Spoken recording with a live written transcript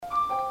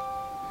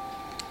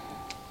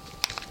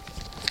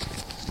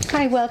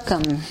Hi,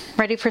 welcome.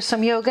 Ready for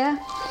some yoga?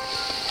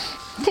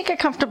 Take a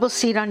comfortable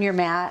seat on your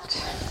mat.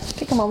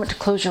 Take a moment to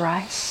close your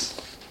eyes.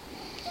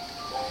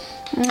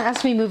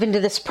 As we move into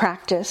this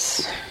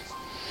practice,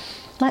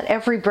 let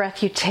every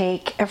breath you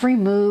take, every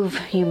move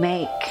you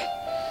make,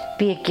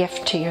 be a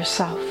gift to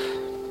yourself.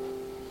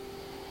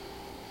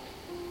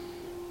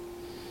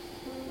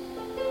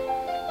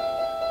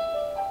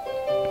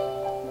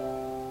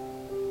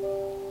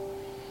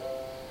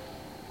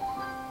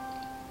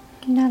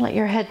 Now let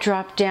your head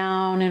drop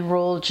down and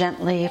roll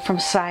gently from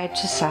side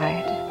to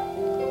side.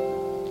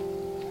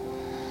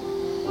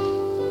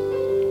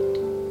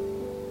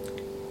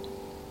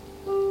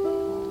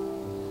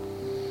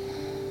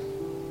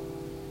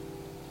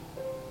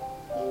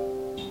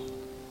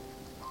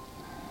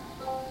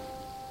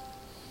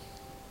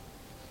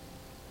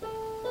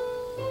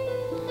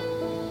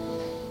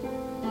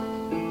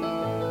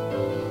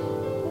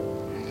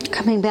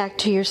 Coming back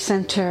to your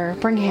center,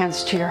 bring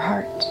hands to your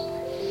heart.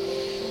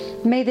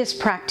 May this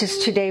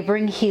practice today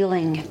bring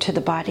healing to the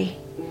body,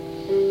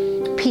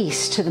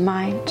 peace to the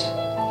mind,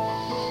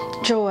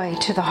 joy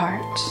to the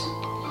heart,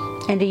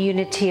 and a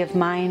unity of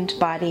mind,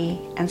 body,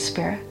 and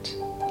spirit.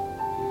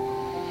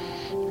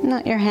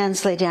 Let your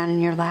hands lay down in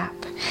your lap.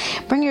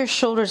 Bring your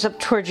shoulders up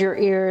towards your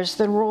ears,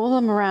 then roll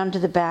them around to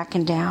the back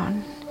and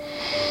down.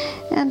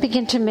 And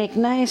begin to make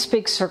nice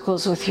big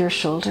circles with your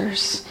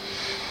shoulders,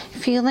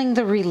 feeling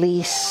the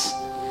release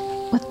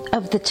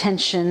of the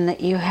tension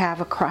that you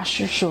have across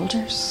your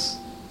shoulders.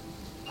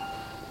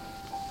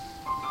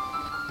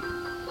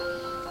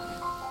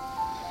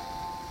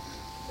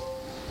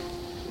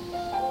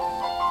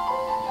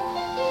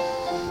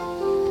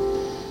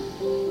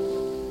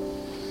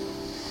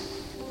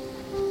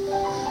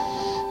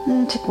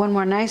 And take one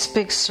more nice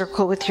big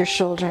circle with your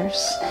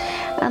shoulders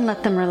and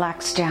let them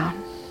relax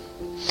down.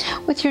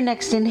 With your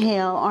next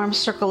inhale, arms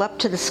circle up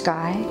to the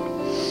sky.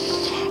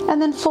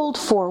 And then fold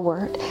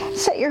forward.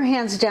 Set your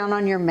hands down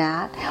on your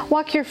mat.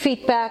 Walk your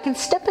feet back and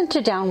step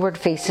into downward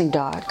facing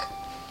dog.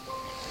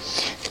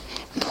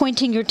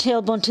 Pointing your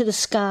tailbone to the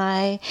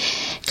sky.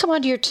 Come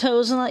onto your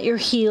toes and let your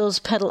heels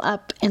pedal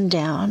up and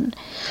down.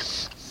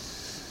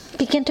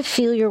 Begin to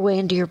feel your way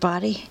into your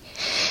body.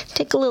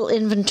 Take a little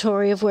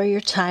inventory of where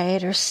you're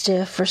tight or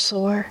stiff or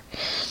sore.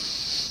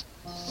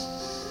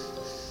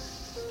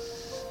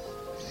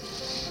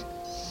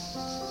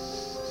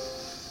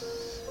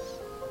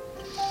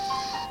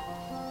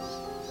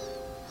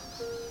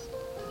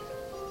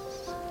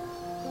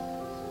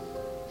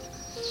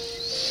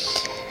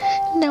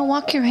 Now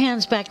walk your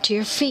hands back to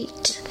your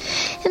feet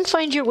and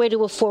find your way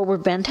to a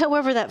forward bend,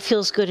 however that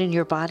feels good in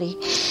your body.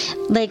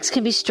 Legs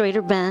can be straight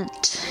or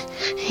bent.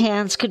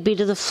 Hands could be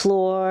to the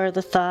floor,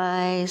 the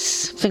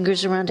thighs,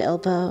 fingers around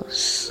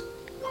elbows.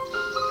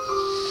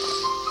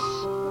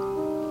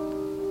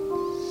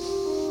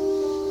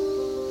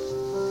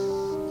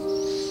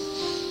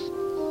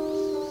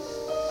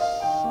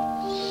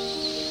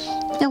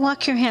 Now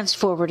walk your hands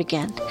forward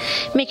again.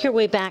 Make your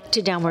way back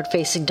to downward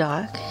facing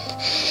dog.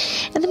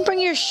 And then bring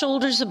your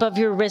shoulders above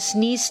your wrists,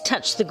 knees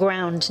touch the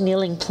ground,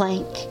 kneeling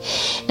plank.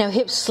 Now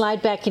hips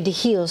slide back into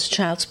heels,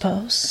 child's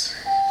pose.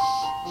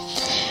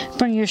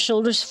 Bring your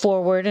shoulders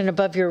forward and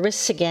above your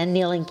wrists again,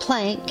 kneeling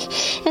plank.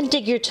 And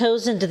dig your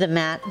toes into the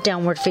mat,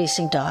 downward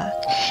facing dog.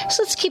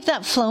 So let's keep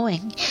that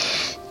flowing.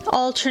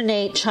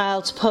 Alternate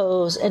child's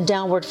pose and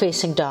downward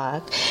facing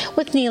dog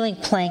with kneeling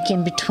plank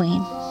in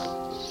between.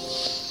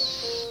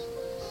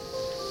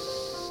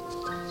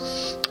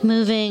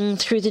 Moving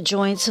through the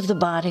joints of the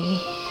body.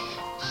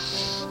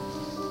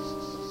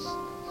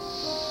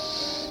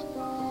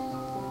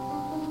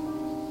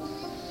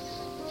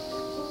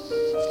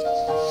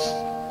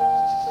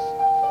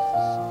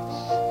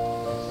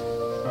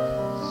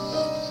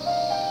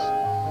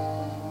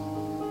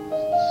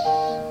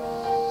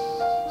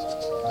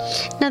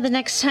 Now the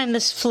next time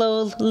this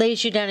flow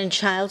lays you down in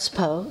child's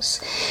pose,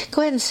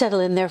 go ahead and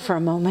settle in there for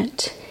a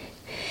moment.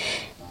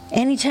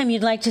 Anytime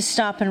you'd like to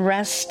stop and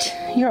rest,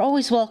 you're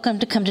always welcome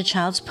to come to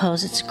child's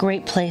pose. It's a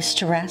great place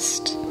to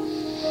rest.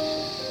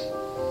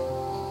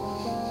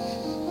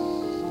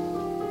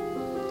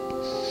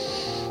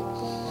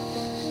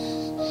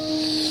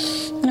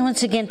 And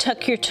once again,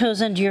 tuck your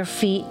toes under your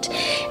feet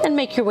and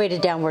make your way to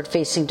downward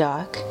facing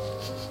dog.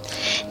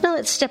 Now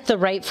let's step the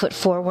right foot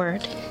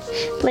forward.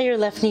 Lay your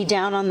left knee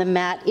down on the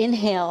mat.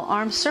 Inhale,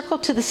 arms circle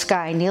to the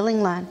sky,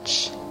 kneeling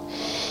lunge.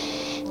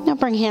 Now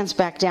bring hands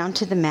back down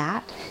to the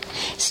mat.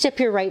 Step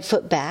your right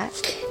foot back.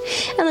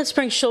 And let's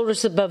bring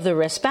shoulders above the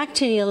wrist, back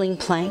to kneeling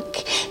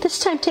plank. This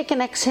time take an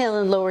exhale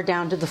and lower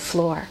down to the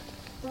floor.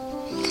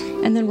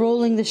 And then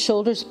rolling the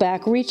shoulders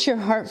back, reach your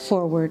heart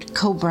forward,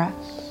 cobra.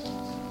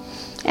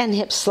 And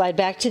hips slide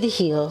back to the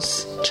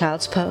heels,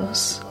 child's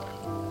pose.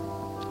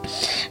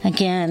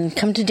 Again,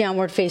 come to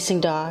downward facing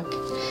dog.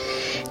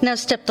 Now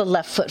step the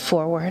left foot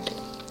forward.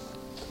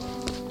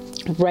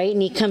 Right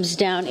knee comes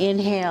down,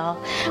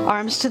 inhale,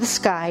 arms to the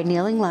sky,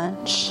 kneeling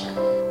lunge.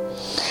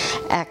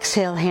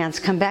 Exhale, hands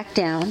come back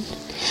down.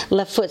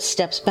 Left foot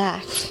steps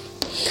back.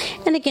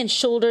 And again,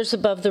 shoulders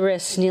above the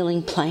wrists,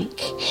 kneeling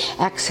plank.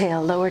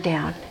 Exhale, lower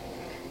down.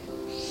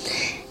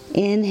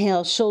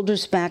 Inhale,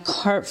 shoulders back,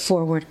 heart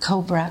forward,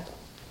 cobra.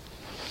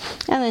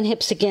 And then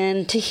hips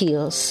again to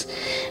heels,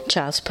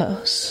 child's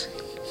pose.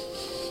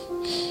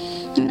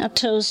 Now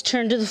toes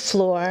turn to the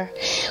floor.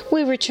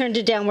 We return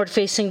to downward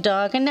facing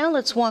dog. And now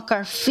let's walk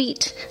our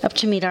feet up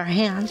to meet our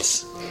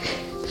hands.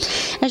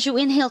 As you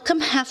inhale, come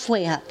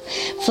halfway up,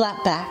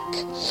 flat back.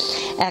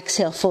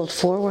 Exhale, fold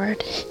forward.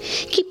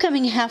 Keep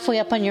coming halfway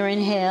up on your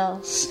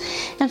inhales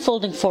and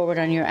folding forward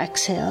on your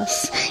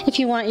exhales. If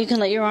you want, you can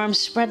let your arms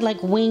spread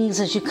like wings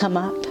as you come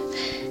up.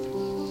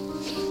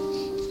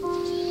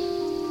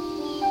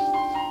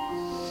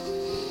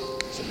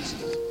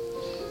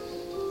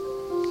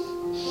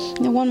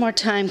 Now one more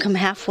time, come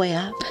halfway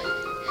up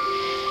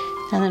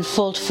and then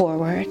fold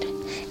forward.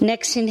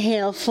 Next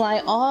inhale,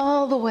 fly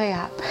all the way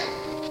up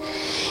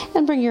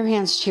and bring your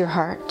hands to your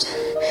heart.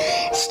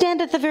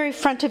 Stand at the very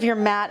front of your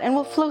mat and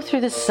we'll flow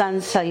through the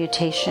sun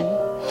salutation.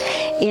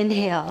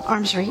 Inhale,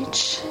 arms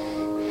reach.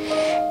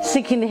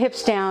 Sinking the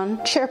hips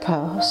down, chair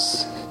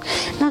pose.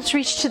 Now let's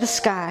reach to the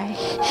sky.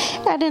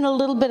 Add in a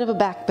little bit of a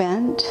back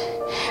bend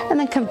and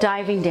then come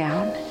diving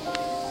down.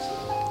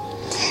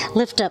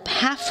 Lift up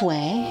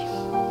halfway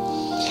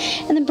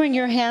and then bring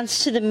your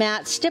hands to the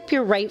mat. Step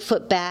your right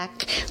foot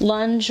back,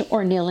 lunge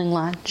or kneeling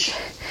lunge.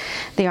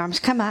 The arms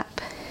come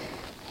up.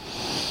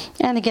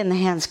 And again, the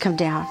hands come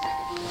down.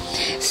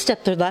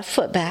 Step the left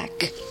foot back.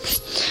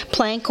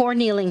 Plank or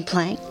kneeling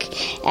plank.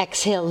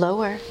 Exhale,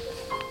 lower.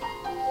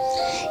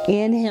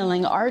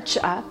 Inhaling, arch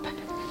up.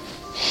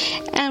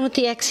 And with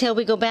the exhale,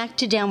 we go back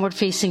to downward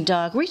facing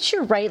dog. Reach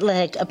your right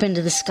leg up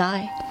into the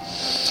sky.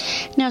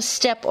 Now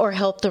step or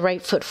help the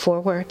right foot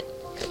forward.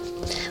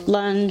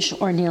 Lunge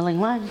or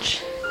kneeling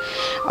lunge.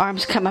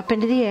 Arms come up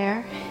into the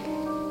air.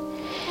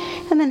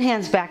 And then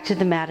hands back to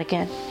the mat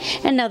again.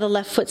 And now the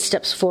left foot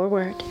steps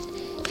forward.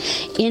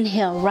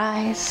 Inhale,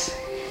 rise.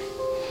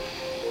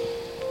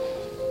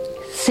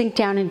 Sink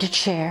down into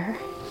chair.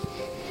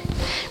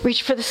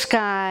 Reach for the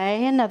sky,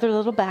 another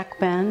little back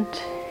bend.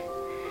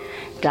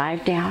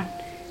 Dive down.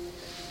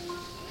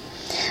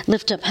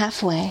 Lift up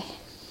halfway.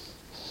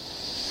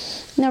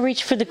 Now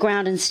reach for the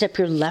ground and step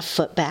your left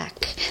foot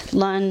back.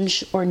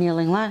 Lunge or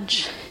kneeling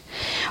lunge.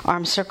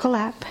 Arms circle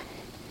up.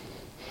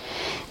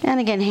 And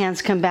again,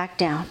 hands come back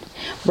down.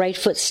 Right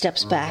foot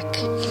steps back.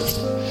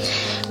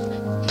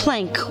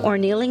 Plank or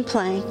kneeling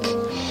plank.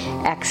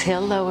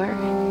 Exhale, lower.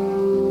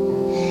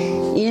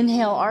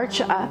 Inhale,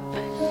 arch up.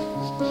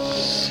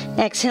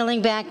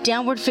 Exhaling back,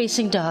 downward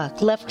facing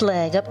dog. Left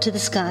leg up to the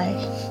sky.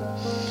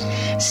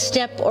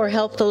 Step or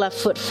help the left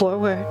foot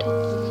forward.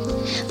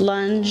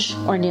 Lunge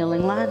or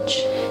kneeling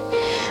lunge.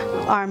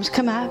 Arms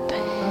come up.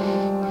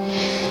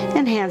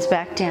 And hands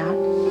back down.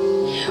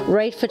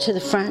 Right foot to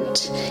the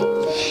front.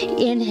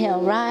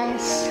 Inhale,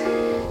 rise.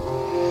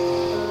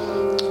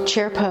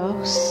 Chair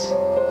pose.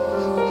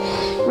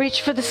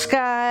 Reach for the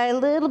sky, a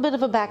little bit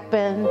of a back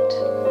bend.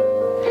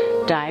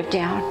 Dive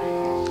down.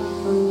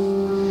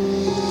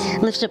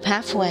 Lift up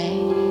halfway.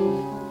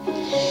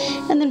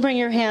 And then bring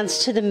your hands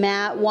to the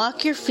mat.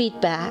 Walk your feet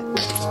back.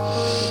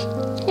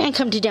 And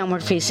come to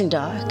downward facing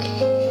dog.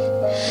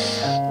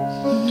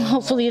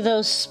 Hopefully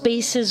those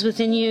spaces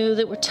within you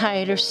that were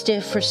tight or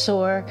stiff or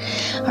sore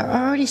are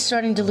already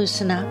starting to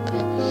loosen up.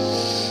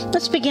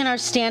 Let's begin our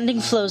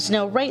standing flows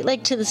now. Right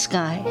leg to the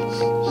sky.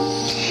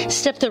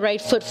 Step the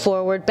right foot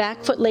forward.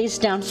 Back foot lays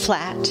down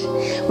flat.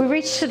 We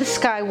reach to the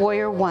sky,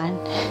 warrior one.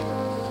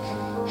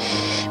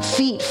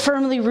 Feet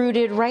firmly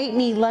rooted, right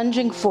knee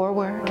lunging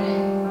forward.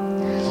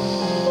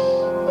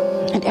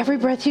 And every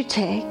breath you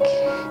take,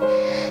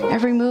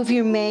 every move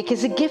you make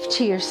is a gift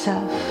to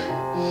yourself.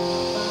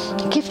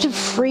 A gift of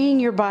freeing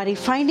your body,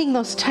 finding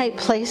those tight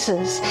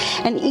places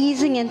and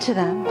easing into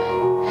them.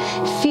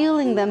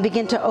 Feeling them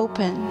begin to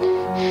open.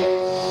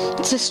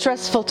 It's a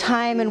stressful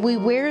time and we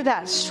wear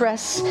that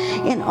stress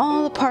in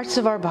all the parts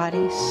of our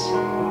bodies.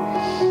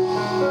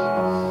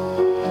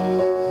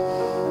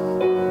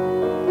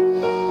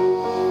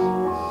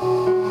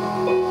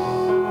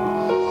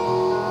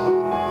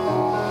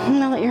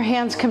 Now let your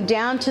hands come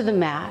down to the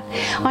mat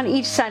on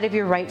each side of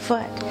your right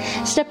foot.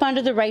 Step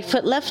onto the right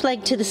foot, left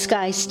leg to the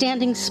sky,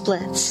 standing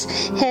splits.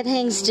 Head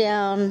hangs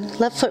down,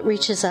 left foot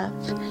reaches up.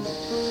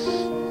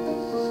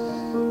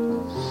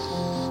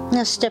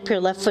 Now step your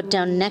left foot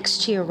down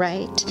next to your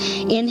right.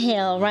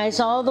 Inhale, rise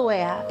all the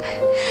way up.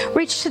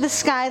 Reach to the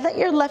sky. Let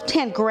your left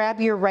hand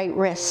grab your right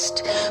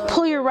wrist.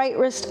 Pull your right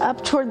wrist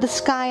up toward the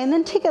sky and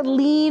then take a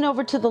lean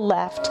over to the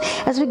left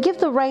as we give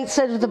the right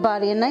side of the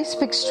body a nice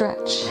big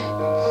stretch.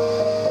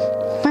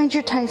 Find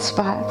your tight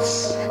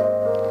spots.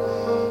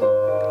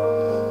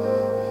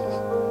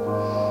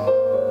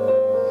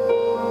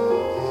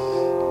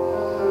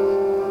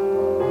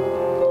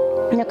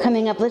 Now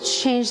coming up,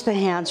 let's change the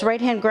hands. Right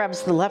hand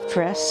grabs the left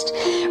wrist.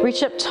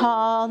 Reach up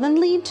tall,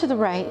 then lean to the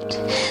right.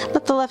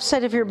 Let the left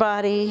side of your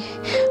body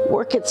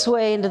work its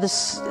way into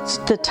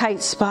the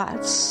tight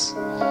spots.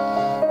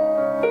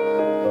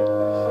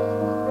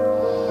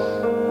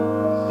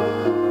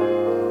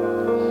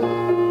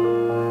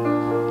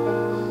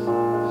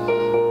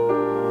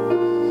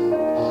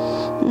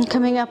 And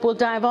Coming up, we'll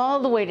dive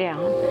all the way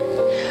down.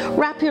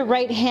 Wrap your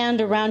right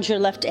hand around your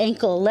left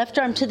ankle, left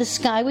arm to the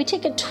sky. We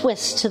take a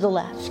twist to the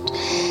left,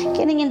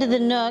 getting into the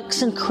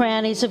nooks and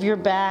crannies of your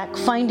back,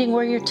 finding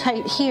where you're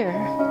tight here.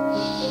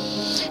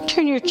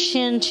 Turn your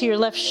chin to your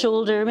left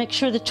shoulder. Make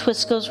sure the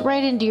twist goes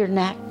right into your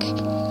neck.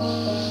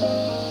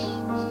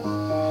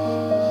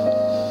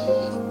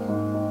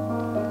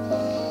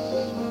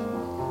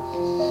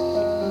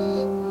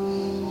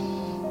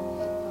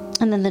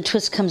 And then the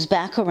twist comes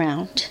back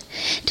around.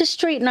 To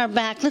straighten our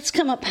back, let's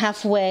come up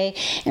halfway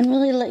and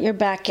really let your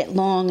back get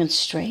long and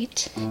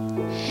straight.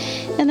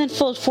 And then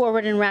fold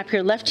forward and wrap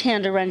your left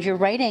hand around your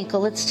right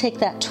ankle. Let's take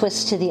that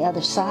twist to the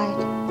other side.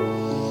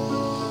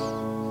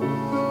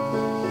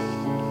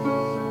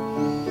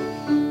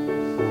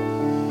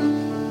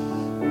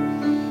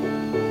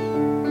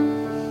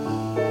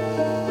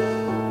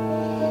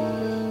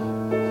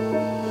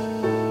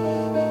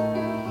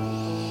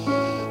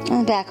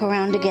 And back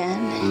around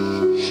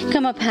again.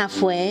 Come up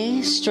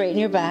halfway, straighten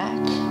your back,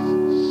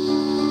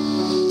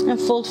 and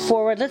fold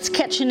forward. Let's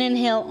catch an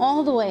inhale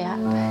all the way up.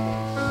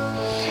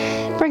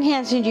 Bring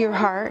hands into your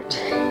heart,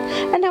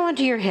 and now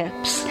onto your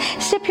hips.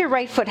 Step your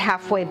right foot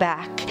halfway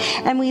back,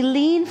 and we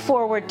lean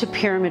forward to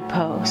pyramid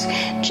pose,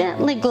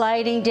 gently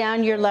gliding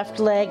down your left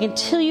leg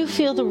until you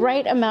feel the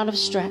right amount of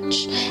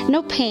stretch.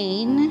 No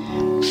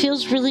pain,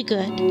 feels really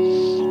good.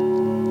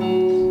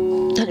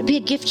 Let it be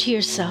a gift to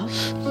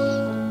yourself.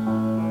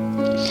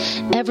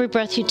 Every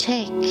breath you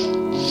take,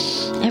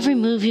 every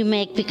move you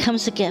make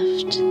becomes a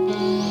gift.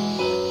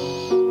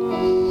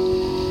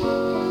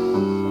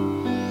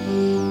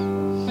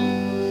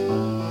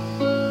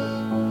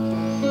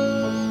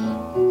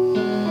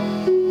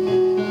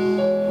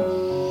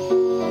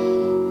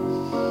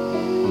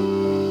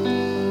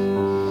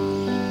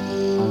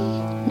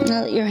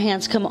 Now let your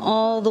hands come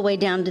all the way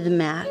down to the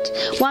mat.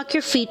 Walk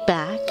your feet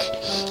back,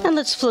 and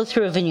let's flow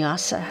through a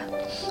vinyasa.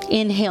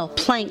 Inhale,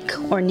 plank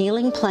or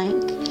kneeling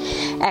plank.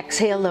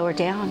 Exhale, lower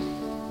down.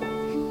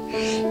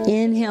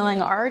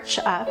 Inhaling, arch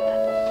up.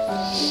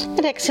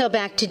 And exhale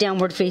back to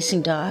downward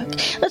facing dog.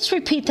 Let's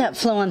repeat that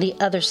flow on the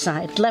other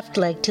side. Left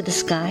leg to the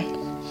sky.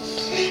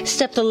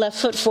 Step the left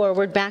foot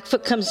forward. Back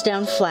foot comes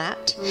down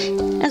flat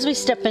as we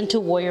step into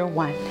warrior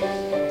one.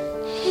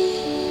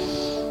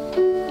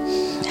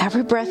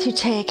 Every breath you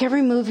take,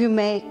 every move you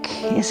make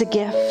is a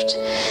gift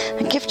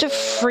of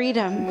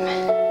freedom.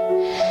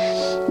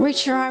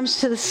 Reach your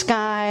arms to the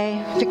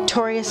sky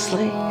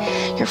victoriously.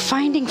 You're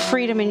finding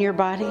freedom in your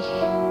body.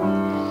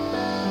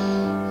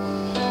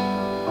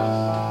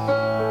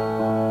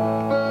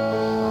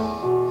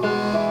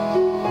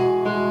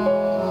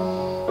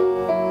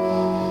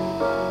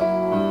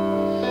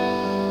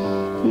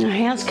 Your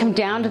hands come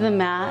down to the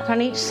mat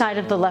on each side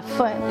of the left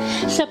foot.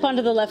 Step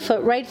onto the left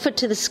foot, right foot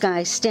to the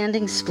sky,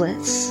 standing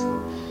splits.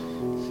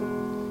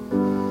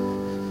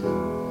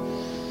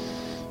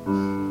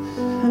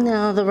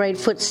 Now the right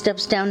foot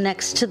steps down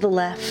next to the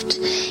left.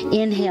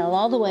 Inhale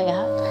all the way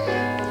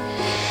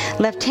up.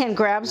 Left hand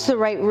grabs the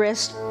right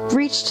wrist.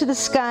 Reach to the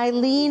sky.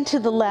 Lean to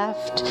the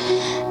left.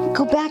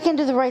 Go back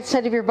into the right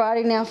side of your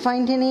body now.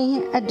 Find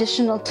any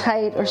additional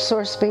tight or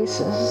sore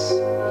spaces.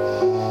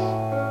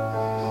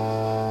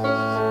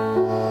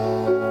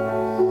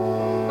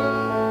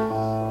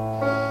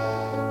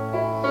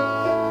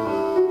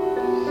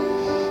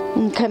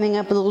 Coming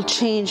up, a little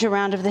change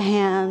around of the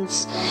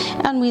hands,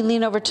 and we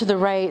lean over to the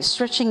right,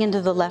 stretching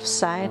into the left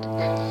side.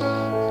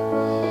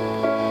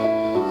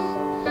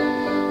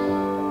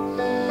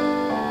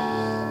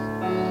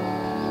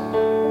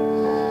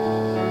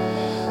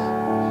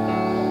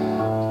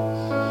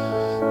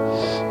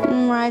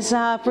 And rise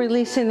up,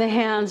 releasing the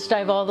hands,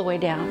 dive all the way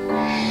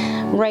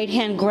down. Right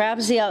hand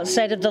grabs the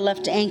outside of the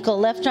left ankle,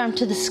 left arm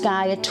to the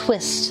sky, a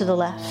twist to the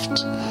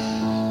left.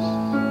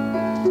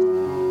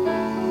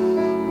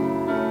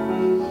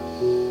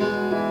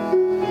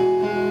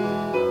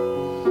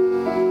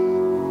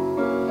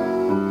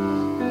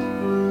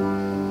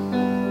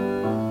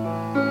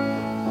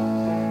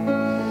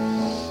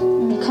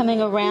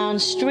 Coming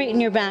around, straighten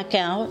your back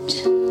out,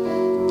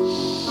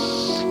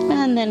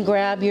 and then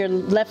grab your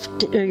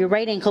left or your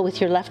right ankle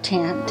with your left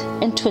hand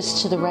and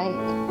twist to the right.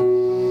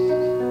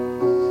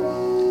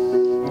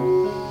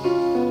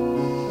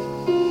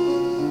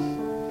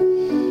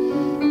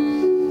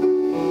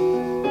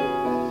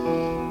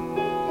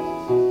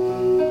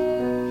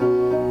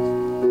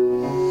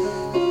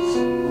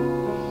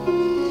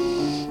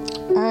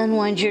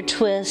 Unwind your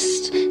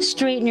twist,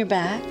 straighten your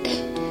back.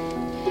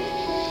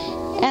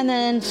 And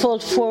then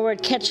fold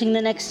forward, catching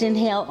the next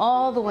inhale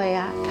all the way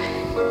up.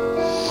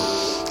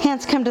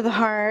 Hands come to the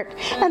heart,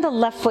 and the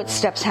left foot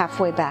steps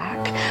halfway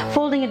back,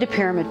 folding into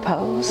pyramid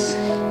pose.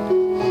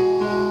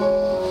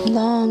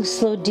 Long,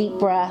 slow, deep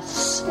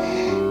breaths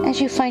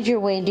as you find your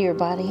way into your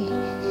body.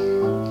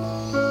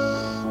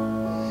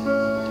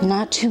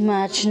 Not too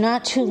much,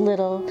 not too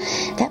little.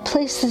 That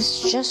place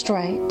is just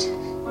right.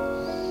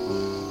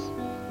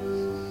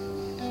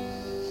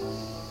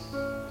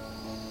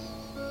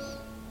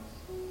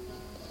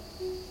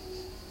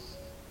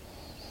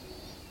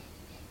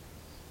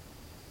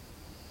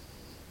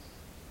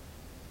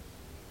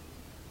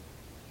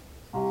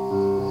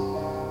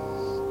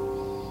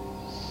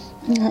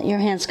 Let your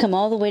hands come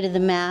all the way to the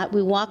mat.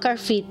 We walk our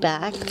feet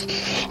back,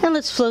 and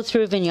let's flow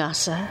through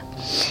vinyasa.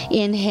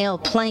 Inhale,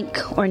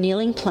 plank or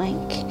kneeling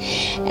plank.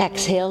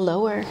 Exhale,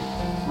 lower.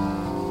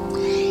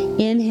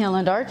 Inhale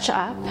and arch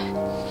up.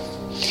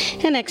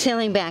 And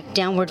exhaling back,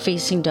 downward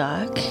facing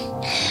dog.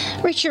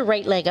 Reach your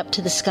right leg up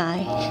to the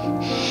sky.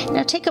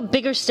 Now take a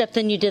bigger step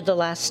than you did the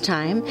last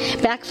time.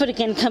 Back foot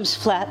again comes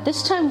flat.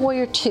 This time,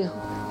 warrior two.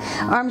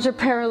 Arms are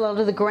parallel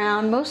to the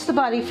ground, most of the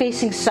body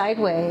facing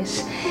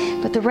sideways,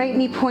 but the right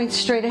knee points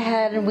straight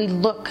ahead and we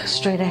look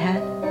straight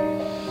ahead.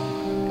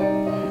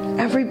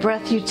 Every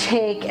breath you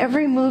take,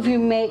 every move you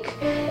make,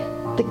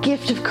 the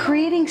gift of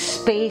creating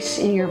space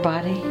in your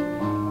body.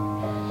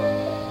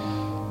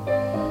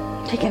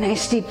 Take a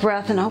nice deep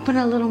breath and open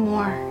a little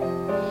more.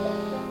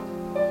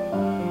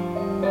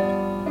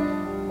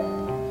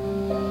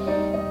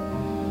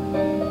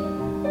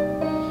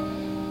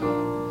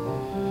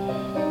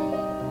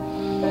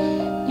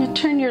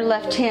 Turn your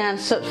left hand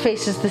so it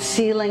faces the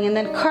ceiling, and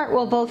then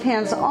cartwheel both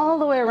hands all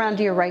the way around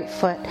to your right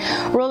foot.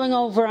 Rolling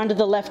over onto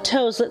the left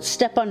toes, let's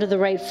step onto the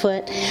right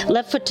foot.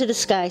 Left foot to the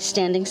sky,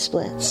 standing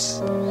splits.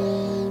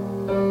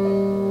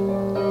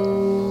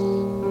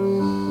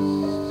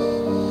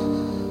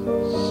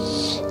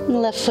 And the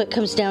left foot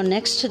comes down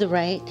next to the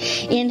right.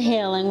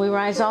 Inhaling, we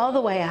rise all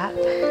the way up.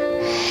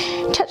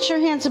 Touch your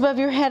hands above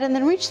your head and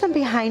then reach them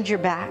behind your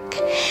back.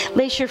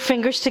 Lace your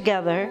fingers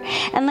together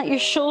and let your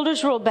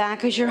shoulders roll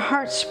back as your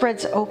heart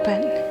spreads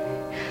open.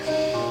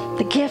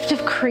 The gift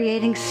of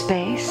creating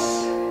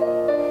space.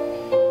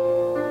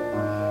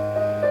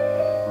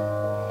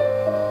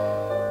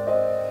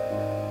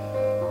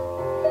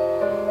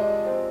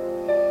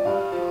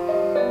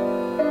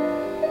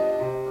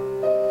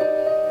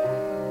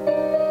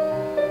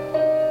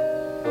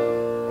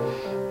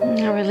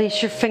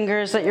 Release your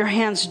fingers, let your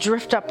hands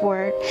drift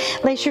upward.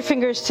 Lace your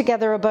fingers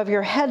together above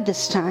your head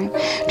this time.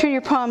 Turn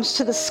your palms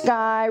to the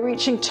sky,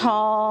 reaching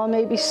tall,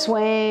 maybe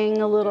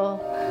swaying a little.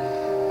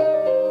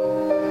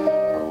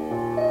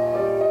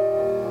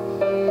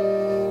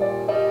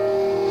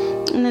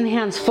 And then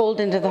hands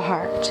fold into the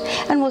heart.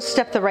 And we'll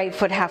step the right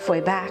foot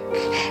halfway back.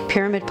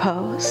 Pyramid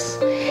pose.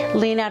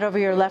 Lean out over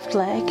your left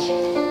leg.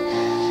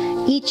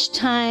 Each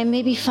time,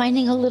 maybe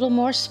finding a little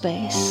more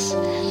space.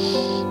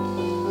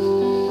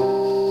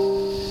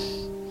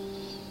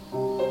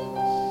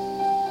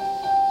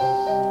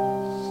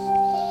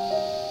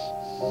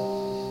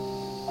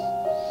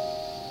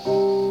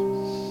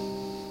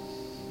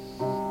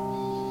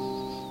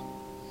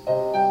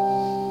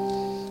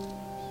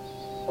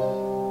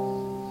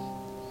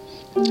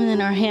 And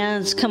then our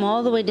hands come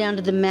all the way down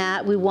to the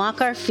mat. We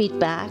walk our feet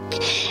back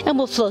and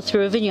we'll flow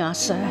through a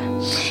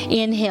vinyasa.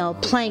 Inhale,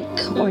 plank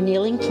or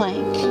kneeling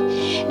plank.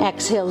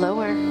 Exhale,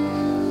 lower.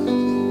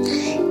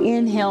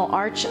 Inhale,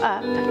 arch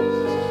up.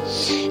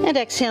 And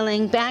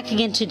exhaling back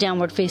again to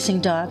downward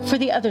facing dog for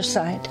the other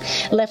side.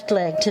 Left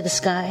leg to the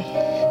sky.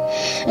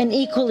 An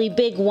equally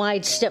big,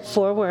 wide step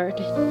forward.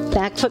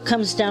 Back foot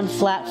comes down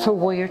flat for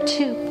warrior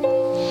two.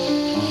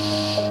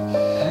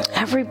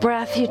 Every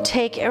breath you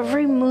take,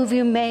 every move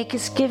you make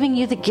is giving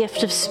you the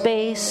gift of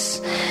space,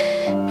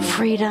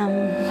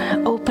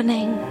 freedom,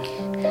 opening,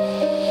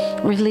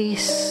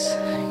 release.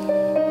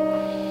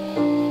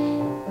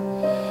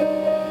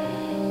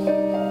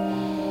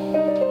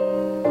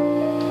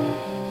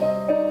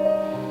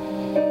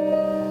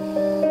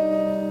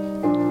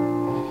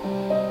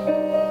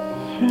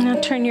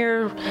 Now turn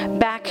your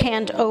back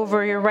hand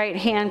over your right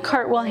hand,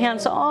 cartwheel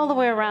hands all the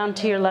way around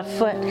to your left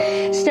foot,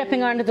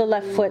 stepping onto the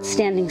left foot,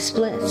 standing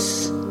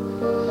splits.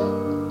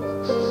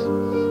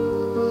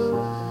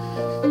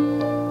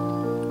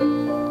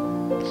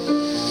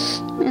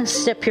 And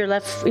step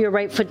your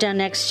right foot down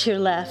next to your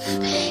left.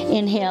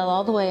 Inhale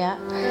all the way up.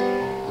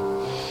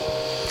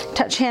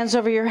 Touch hands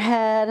over your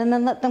head and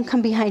then let them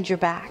come behind your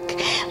back.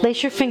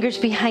 Lace your fingers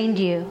behind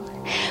you.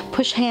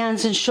 Push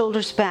hands and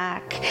shoulders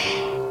back.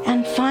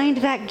 And find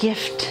that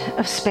gift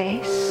of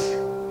space.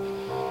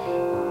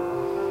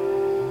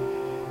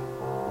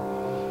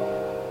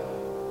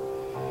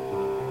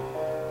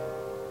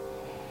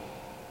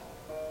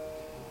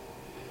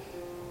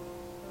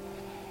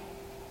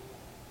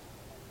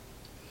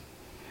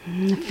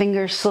 The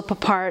fingers slip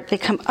apart. They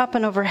come up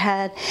and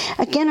overhead.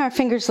 Again, our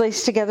fingers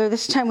lace together.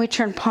 This time we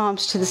turn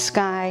palms to the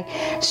sky,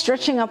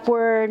 stretching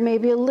upward,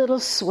 maybe a little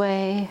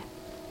sway.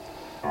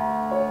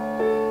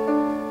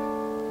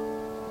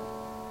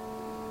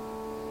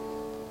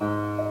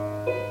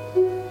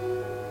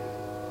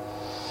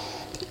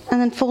 And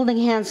then folding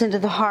hands into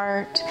the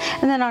heart,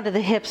 and then onto the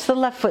hips. The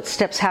left foot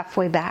steps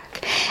halfway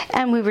back.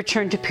 And we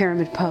return to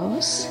pyramid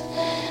pose.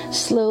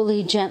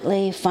 Slowly,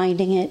 gently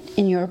finding it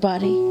in your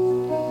body.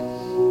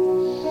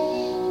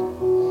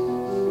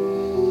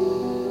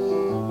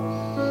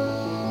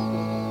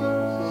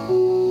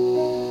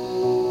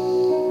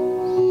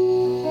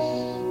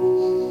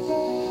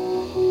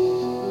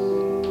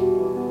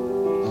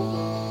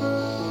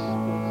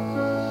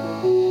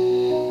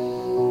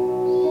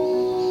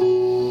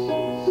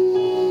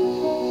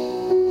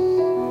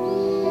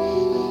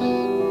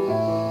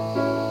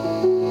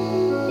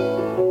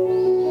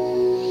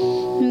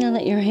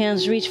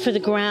 hands reach for the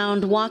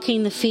ground,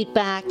 walking the feet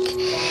back.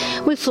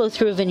 We flow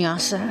through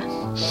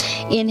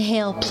vinyasa.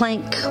 Inhale,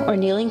 plank or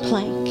kneeling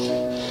plank.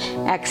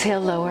 Exhale,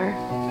 lower.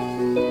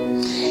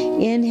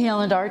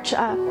 Inhale and arch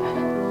up.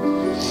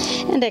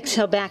 And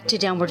exhale back to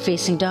downward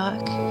facing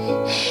dog.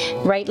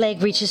 Right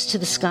leg reaches to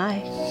the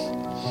sky.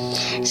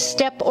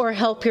 Step or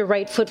help your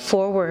right foot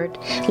forward.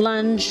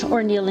 Lunge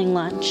or kneeling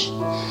lunge.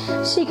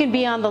 So you can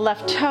be on the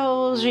left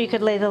toes, or you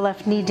could lay the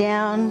left knee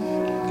down.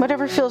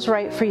 Whatever feels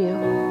right for you.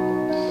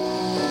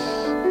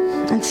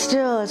 And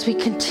still, as we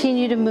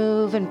continue to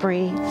move and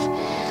breathe,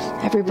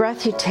 every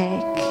breath you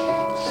take,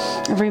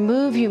 every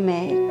move you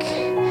make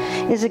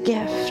is a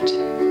gift.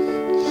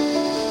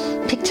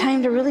 Take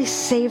time to really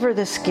savor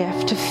this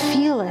gift, to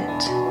feel it,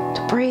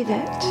 to breathe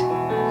it.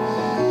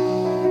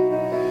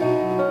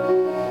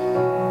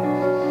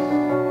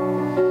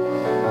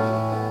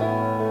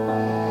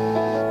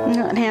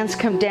 Hands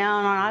come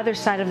down on either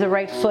side of the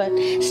right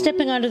foot,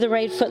 stepping onto the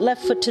right foot,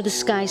 left foot to the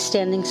sky,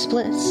 standing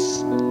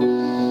splits.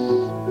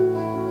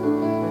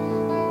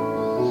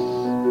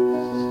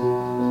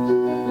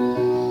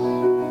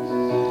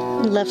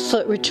 Left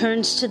foot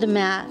returns to the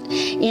mat,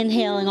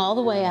 inhaling all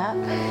the way up.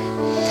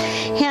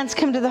 Hands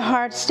come to the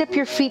heart, step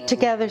your feet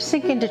together,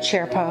 sink into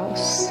chair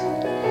pose.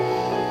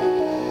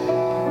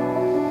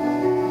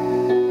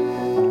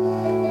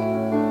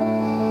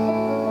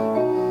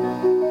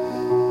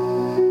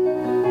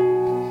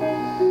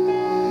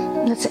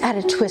 Let's add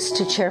a twist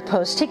to chair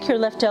pose. Take your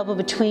left elbow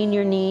between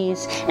your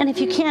knees, and if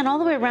you can, all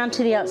the way around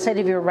to the outside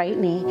of your right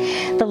knee.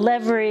 The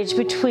leverage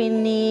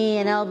between knee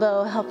and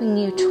elbow helping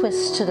you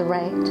twist to the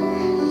right.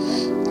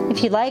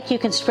 If you like, you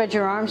can spread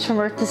your arms from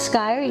earth to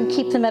sky, or you can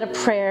keep them at a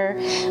prayer,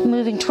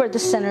 moving toward the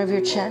center of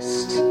your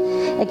chest.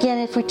 Again,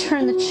 if we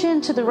turn the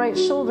chin to the right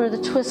shoulder,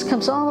 the twist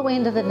comes all the way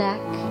into the neck.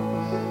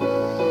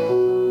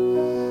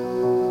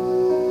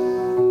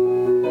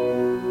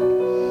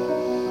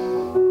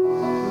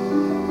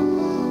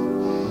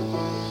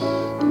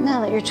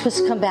 Your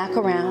twist come back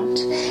around.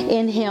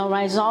 Inhale,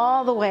 rise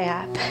all the way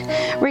up.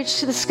 Reach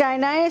to the sky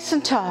nice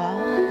and tall.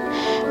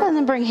 And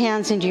then bring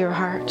hands into your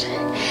heart.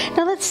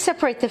 Now let's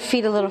separate the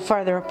feet a little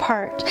farther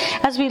apart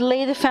as we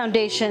lay the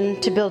foundation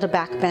to build a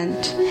back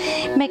bend.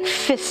 Make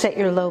fists at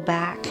your low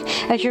back.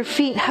 As your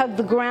feet hug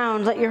the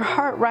ground, let your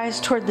heart rise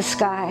toward the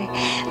sky,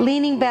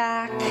 leaning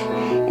back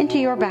into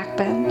your back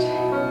bend.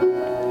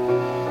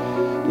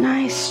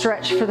 Nice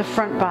stretch for the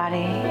front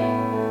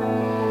body.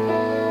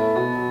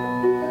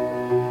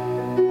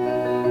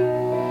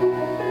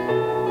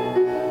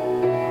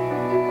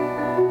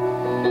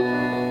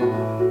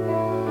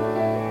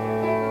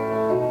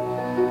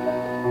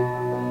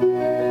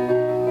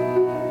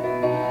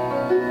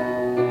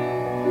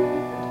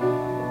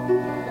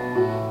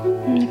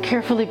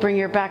 Carefully bring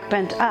your back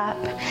bend up.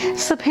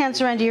 Slip hands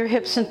around to your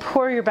hips and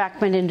pour your back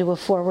bend into a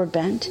forward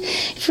bend.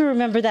 If you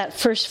remember that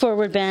first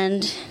forward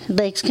bend,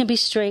 legs can be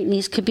straight,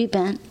 knees could be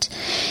bent.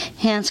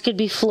 Hands could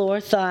be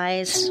floor,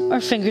 thighs, or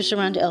fingers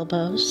around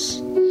elbows.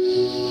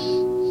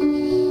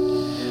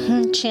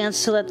 And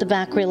chance to let the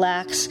back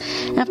relax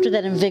after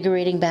that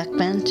invigorating back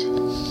bend.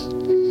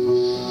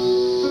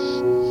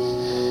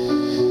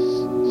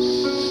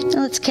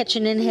 Now let's catch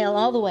an inhale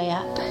all the way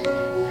up.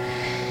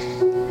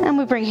 And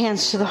we bring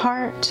hands to the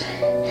heart,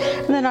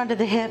 and then onto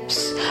the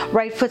hips.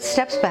 Right foot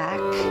steps back,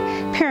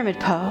 pyramid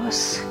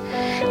pose,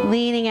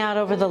 leaning out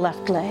over the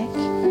left leg.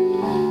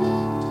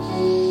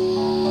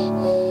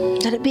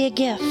 Let it be a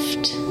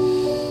gift.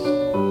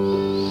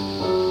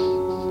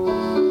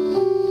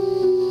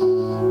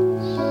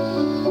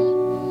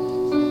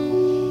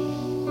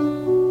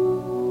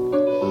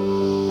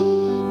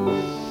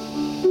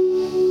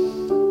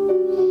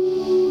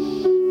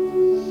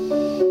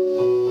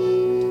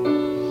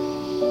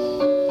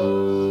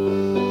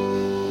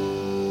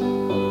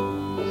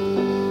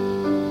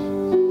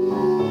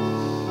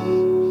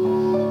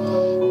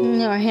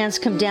 Hands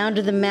come down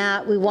to the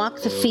mat. We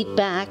walk the feet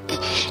back,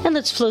 and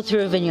let's flow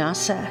through a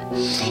vinyasa.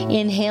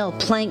 Inhale,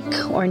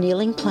 plank or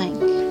kneeling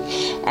plank.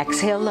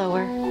 Exhale,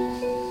 lower.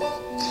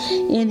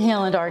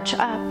 Inhale and arch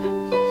up.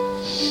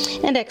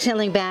 And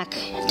exhaling back,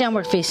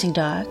 downward facing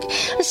dog.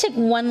 Let's take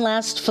one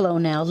last flow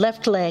now.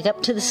 Left leg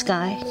up to the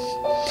sky.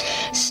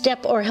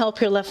 Step or help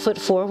your left foot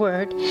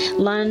forward.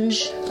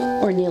 Lunge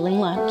or kneeling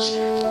lunge.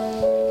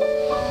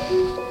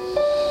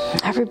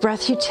 Every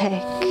breath you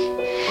take,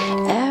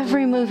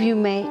 every move you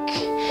make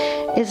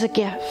is a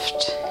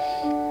gift.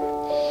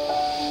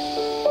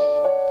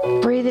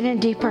 Breathe it in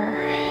deeper.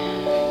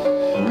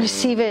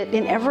 Receive it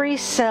in every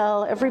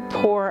cell, every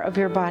pore of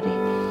your body.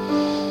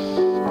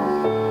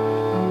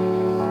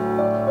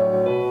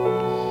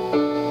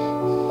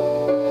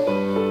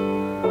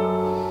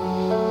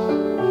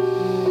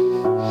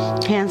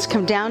 Hands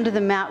come down to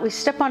the mat. We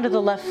step onto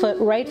the left foot,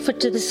 right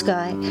foot to the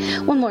sky.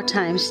 One more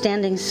time,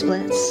 standing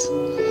splits.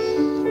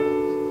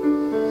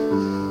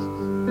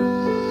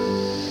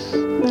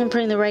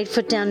 Bring the right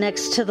foot down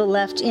next to the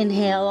left.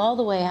 Inhale all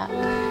the way up.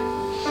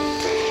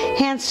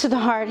 Hands to the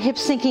heart,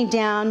 hips sinking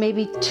down,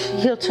 maybe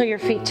heel toe your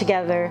feet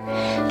together.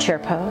 Chair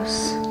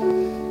pose.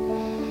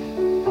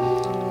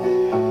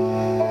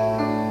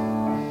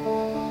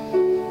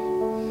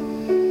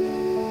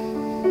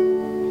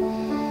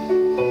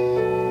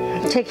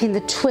 Taking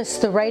the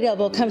twist, the right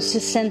elbow comes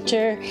to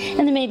center,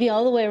 and then maybe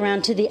all the way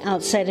around to the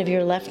outside of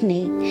your left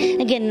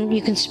knee. Again,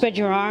 you can spread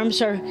your arms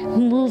or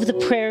move the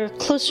prayer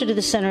closer to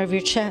the center of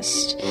your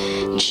chest,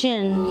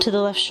 chin to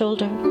the left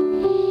shoulder.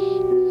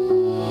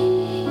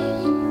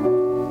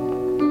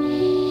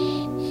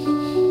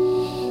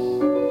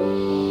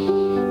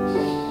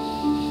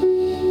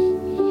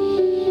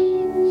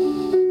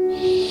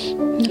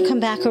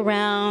 Back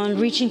around,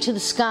 reaching to the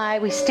sky.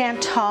 We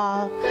stand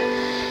tall,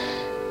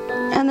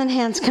 and then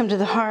hands come to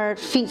the heart.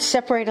 Feet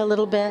separate a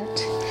little bit.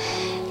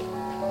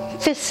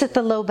 Fists at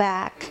the low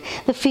back.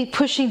 The feet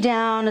pushing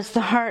down as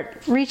the heart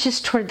reaches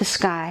toward the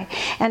sky,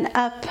 and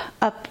up,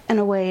 up, and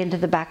away into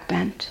the back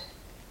bend.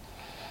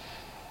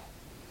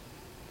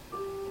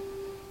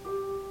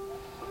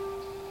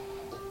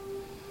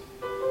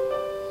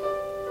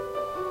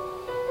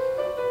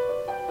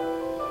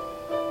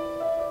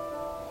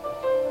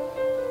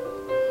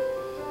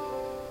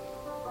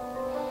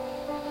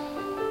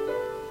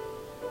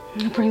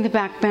 Bring the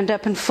back bend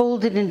up and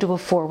fold it into a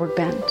forward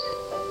bend.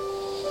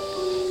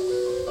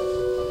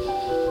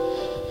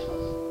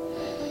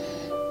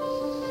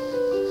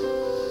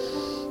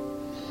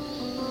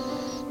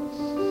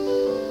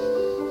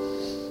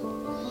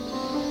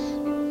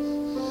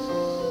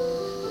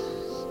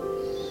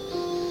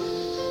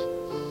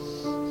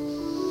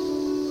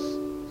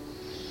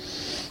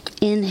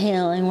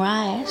 Inhale and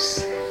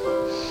rise.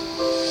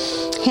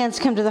 Hands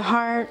come to the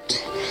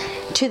heart,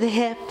 to the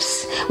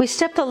hips. We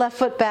step the left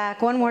foot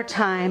back one more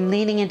time,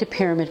 leaning into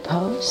pyramid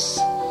pose.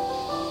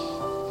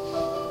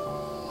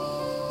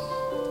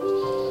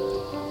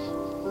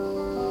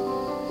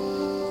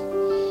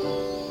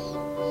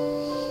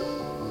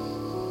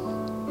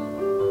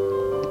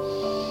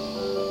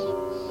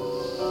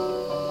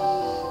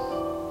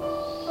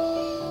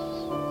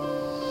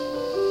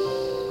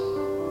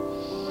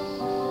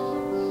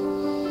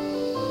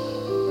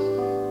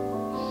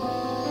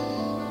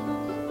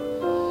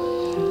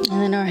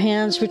 And then our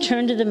hands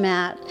return to the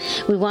mat.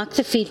 We walk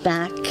the feet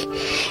back,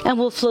 and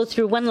we'll flow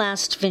through one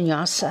last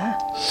vinyasa.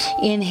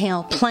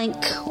 Inhale, plank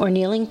or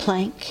kneeling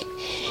plank.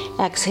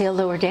 Exhale,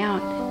 lower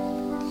down.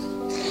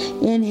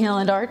 Inhale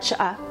and arch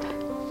up.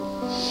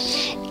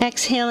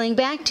 Exhaling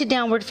back to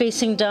downward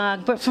facing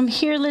dog, but from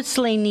here let's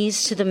lay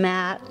knees to the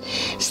mat,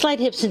 slide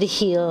hips into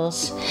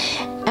heels,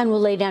 and we'll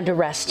lay down to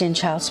rest in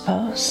child's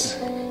pose.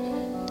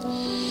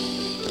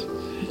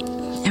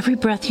 Every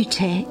breath you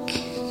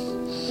take,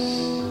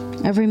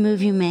 every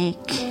move you make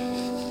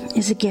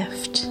is a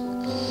gift.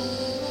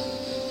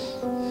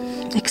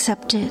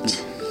 Accept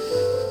it.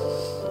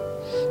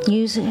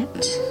 Use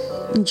it.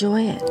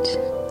 Enjoy it.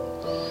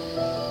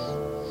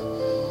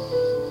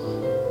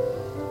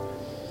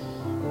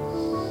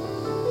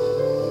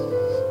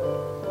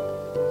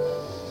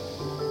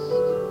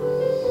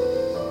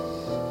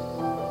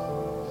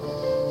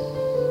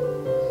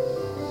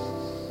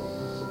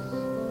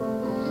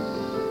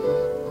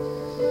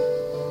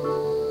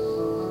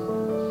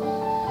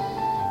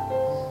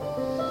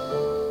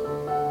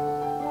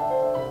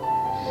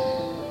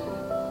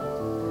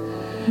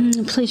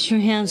 Place your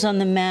hands on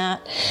the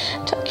mat,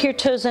 tuck your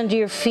toes under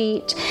your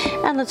feet,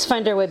 and let's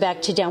find our way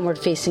back to downward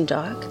facing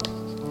dog.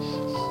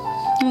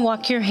 And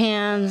walk your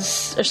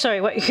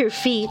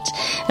feet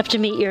up to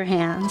meet your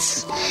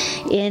hands.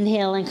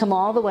 Inhale and come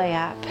all the way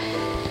up.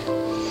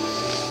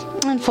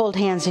 And fold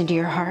hands into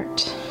your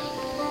heart.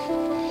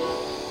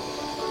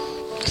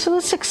 So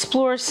let's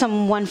explore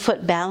some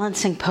one-foot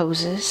balancing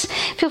poses.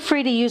 Feel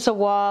free to use a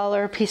wall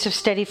or a piece of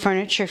steady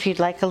furniture if you'd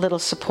like a little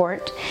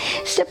support.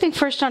 Stepping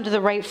first onto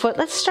the right foot,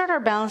 let's start our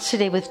balance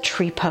today with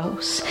tree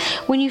pose.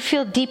 When you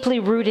feel deeply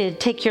rooted,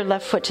 take your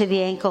left foot to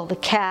the ankle, the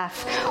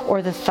calf,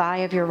 or the thigh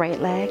of your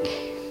right leg.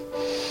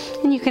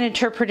 And you can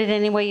interpret it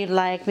any way you'd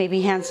like.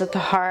 Maybe hands at the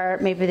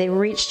heart, maybe they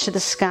reach to the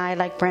sky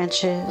like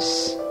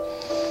branches.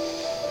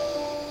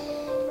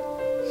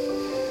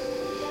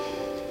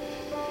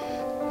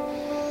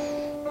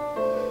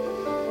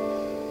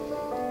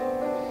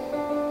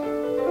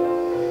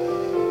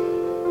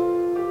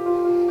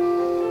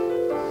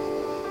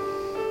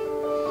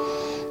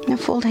 Now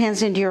fold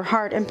hands into your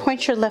heart and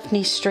point your left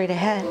knee straight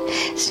ahead,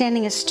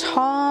 standing as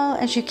tall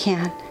as you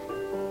can.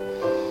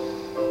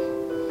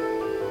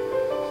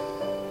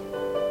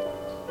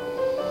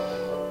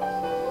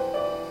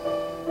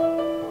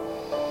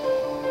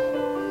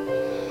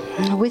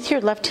 With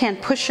your left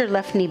hand, push your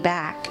left knee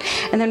back,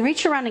 and then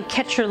reach around and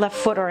catch your left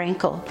foot or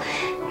ankle.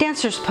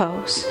 Dancer's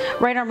pose.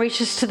 Right arm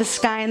reaches to the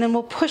sky, and then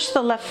we'll push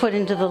the left foot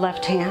into the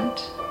left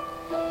hand.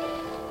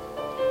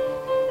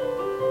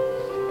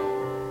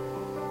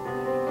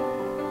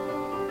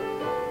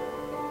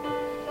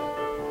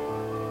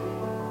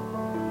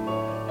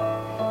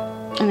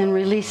 And then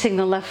releasing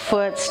the left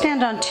foot,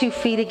 stand on 2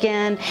 feet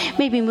again.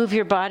 Maybe move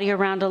your body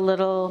around a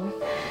little.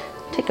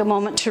 Take a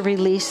moment to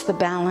release the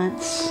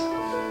balance.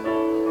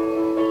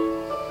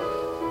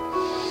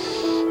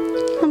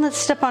 And let's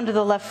step onto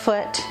the left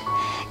foot,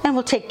 and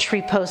we'll take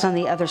tree pose on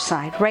the other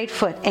side. Right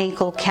foot,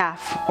 ankle,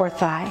 calf, or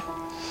thigh.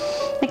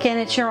 Again,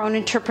 it's your own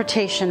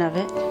interpretation of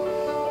it.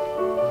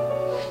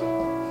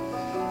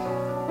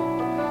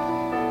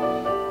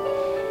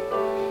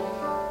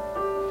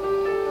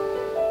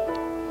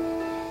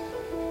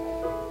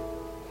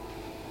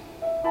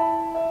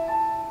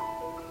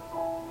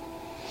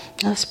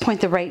 Let's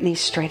point the right knee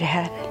straight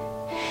ahead.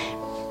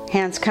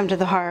 Hands come to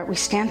the heart. We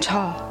stand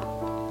tall.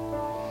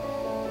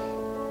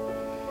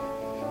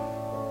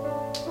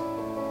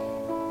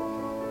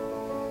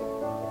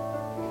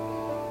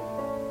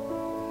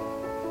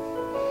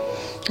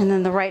 And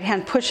then the right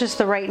hand pushes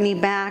the right knee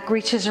back,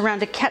 reaches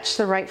around to catch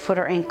the right foot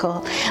or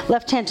ankle.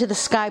 Left hand to the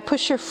sky,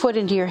 push your foot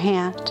into your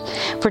hand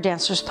for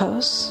dancer's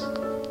pose.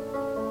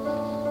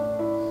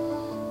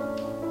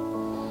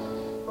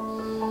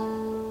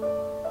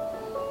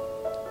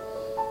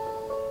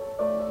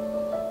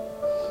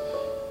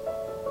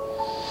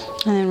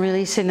 And then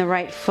releasing the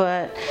right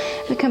foot.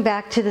 We come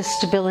back to the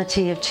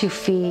stability of 2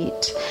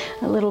 feet.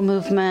 A little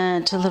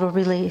movement, a little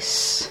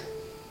release.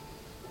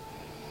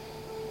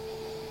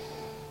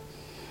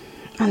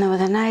 And then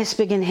with a nice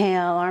big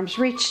inhale, arms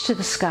reach to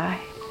the sky.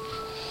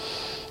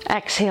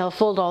 Exhale,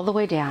 fold all the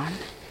way down.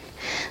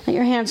 Let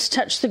your hands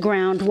touch the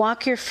ground,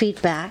 walk your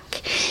feet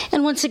back.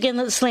 And once again,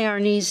 let's lay our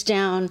knees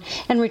down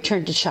and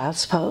return to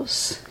child's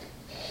pose.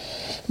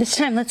 This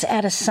time, let's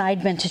add a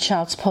side bend to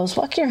child's pose.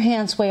 Walk your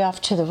hands way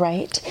off to the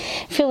right.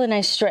 Feel a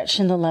nice stretch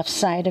in the left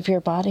side of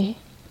your body.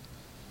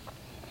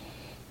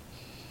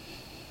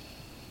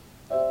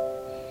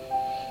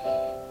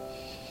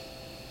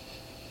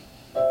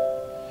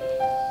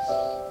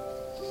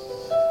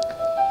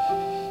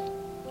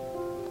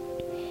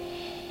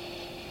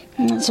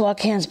 Let's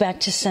walk hands back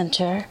to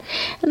center,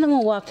 and then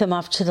we'll walk them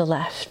off to the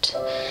left.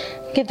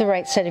 Give the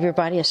right side of your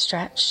body a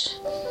stretch.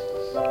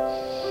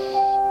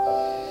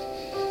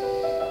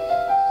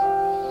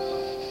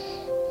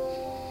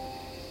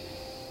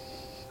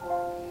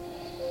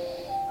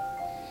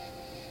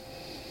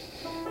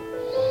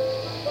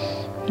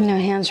 Now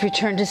hands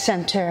return to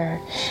center.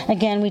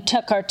 Again, we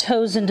tuck our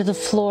toes into the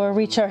floor,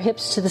 reach our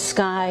hips to the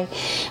sky.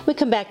 We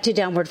come back to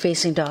downward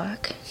facing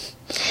dog.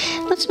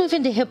 Let's move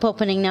into hip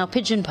opening now,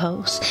 pigeon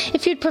pose.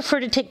 If you'd prefer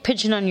to take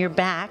pigeon on your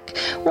back,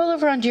 roll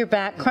over onto your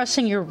back,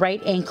 crossing your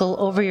right ankle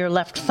over your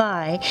left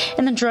thigh,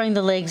 and then drawing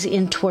the legs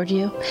in toward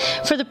you.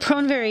 For the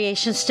prone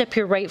variation, step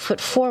your right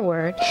foot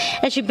forward.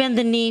 As you bend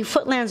the knee,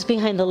 foot lands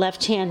behind the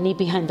left hand, knee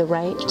behind the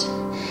right.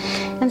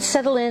 And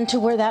settle into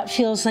where that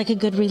feels like a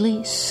good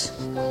release.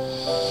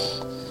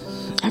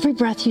 Every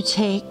breath you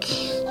take,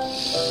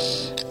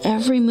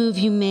 every move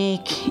you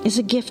make is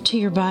a gift to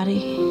your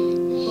body.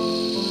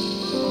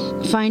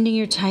 Finding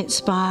your tight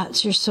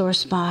spots, your sore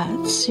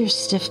spots, your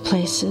stiff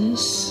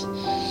places.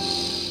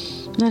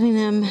 Letting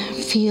them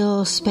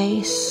feel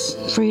space,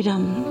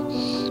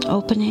 freedom,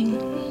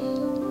 opening.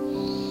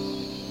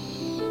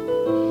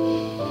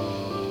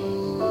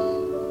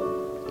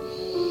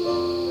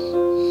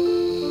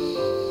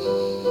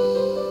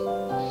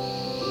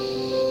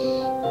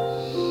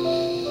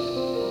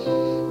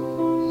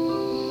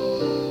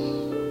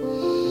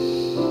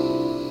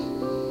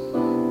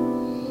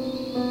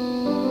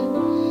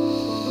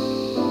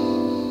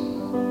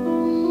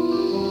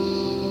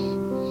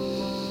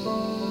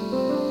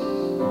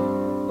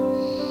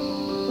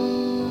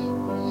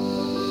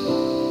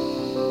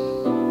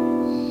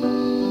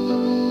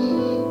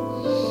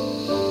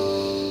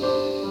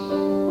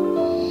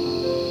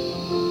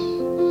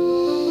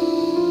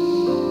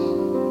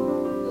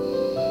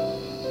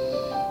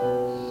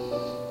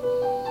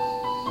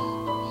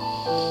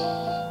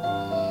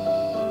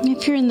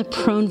 If you're in the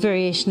prone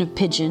variation of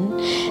pigeon,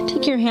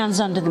 take your hands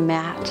onto the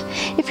mat.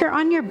 If you're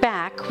on your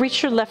back,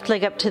 reach your left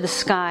leg up to the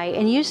sky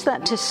and use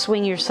that to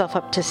swing yourself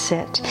up to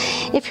sit.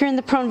 If you're in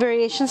the prone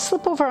variation,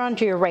 slip over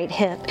onto your right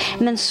hip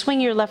and then swing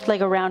your left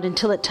leg around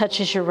until it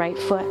touches your right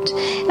foot.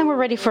 And we're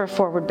ready for a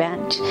forward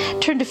bend.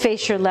 Turn to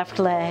face your left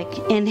leg.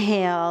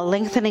 Inhale,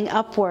 lengthening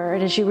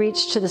upward as you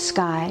reach to the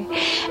sky.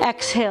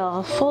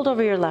 Exhale, fold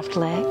over your left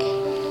leg.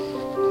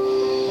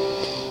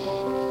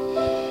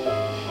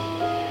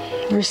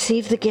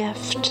 Receive the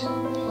gift.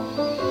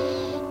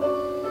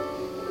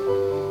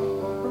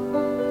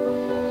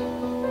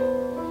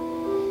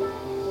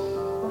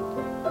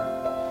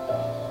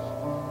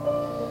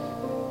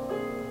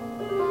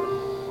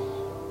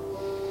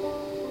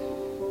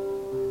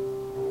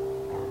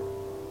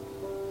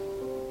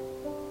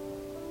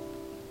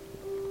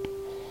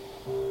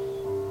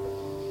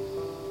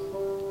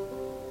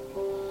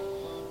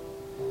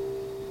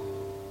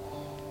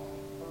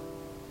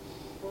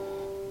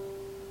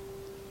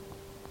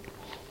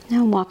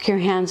 Now walk your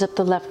hands up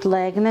the left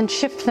leg and then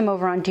shift them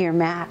over onto your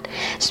mat.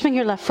 Swing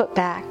your left foot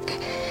back.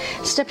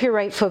 Step your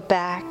right foot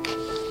back.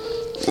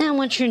 And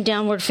once you're in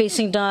downward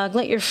facing dog,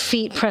 let your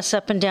feet press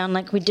up and down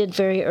like we did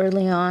very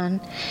early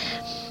on.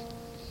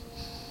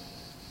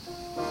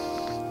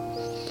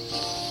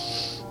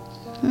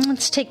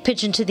 Let's take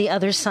pigeon to the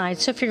other side.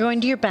 So if you're going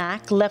to your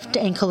back, left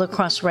ankle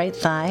across right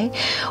thigh,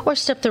 or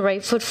step the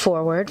right foot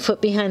forward,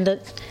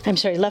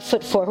 left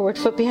foot forward,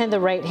 foot behind the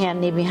right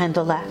hand, knee behind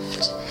the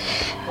left.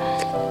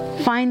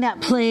 Find that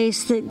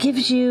place that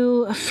gives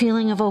you a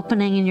feeling of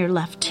opening in your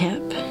left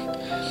hip.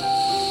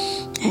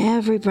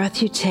 Every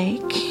breath you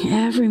take,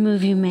 every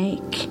move you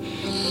make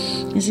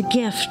is a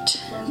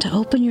gift to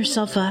open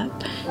yourself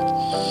up.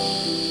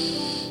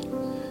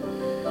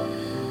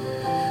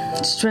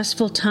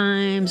 Stressful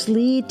times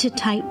lead to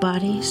tight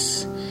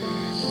bodies.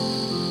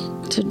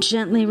 So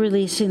gently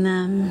releasing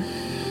them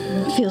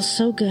feels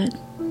so good.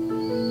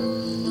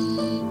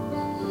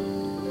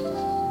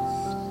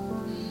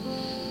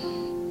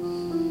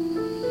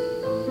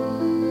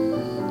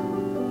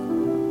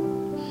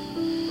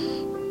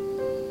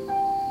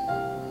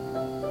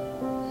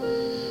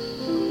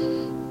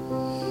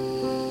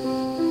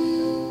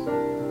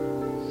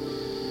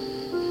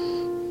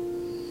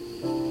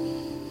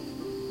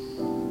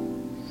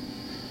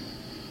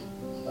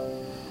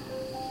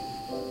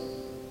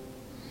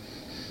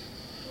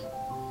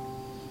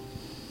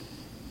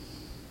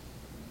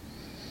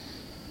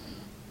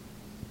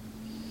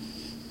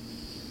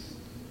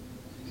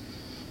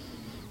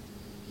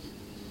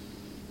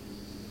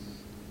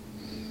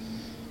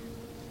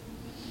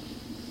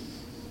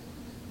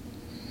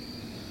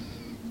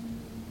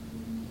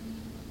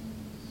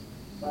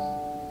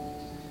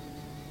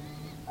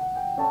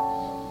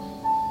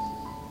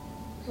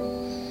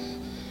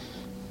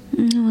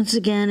 Once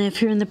again,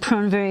 if you're in the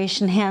prone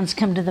variation, hands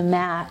come to the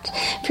mat.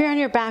 If you're on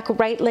your back,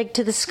 right leg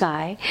to the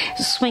sky,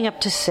 swing up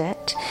to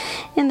sit.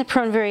 In the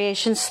prone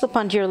variation, slip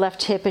onto your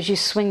left hip as you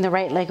swing the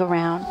right leg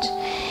around.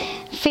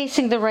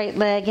 Facing the right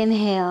leg,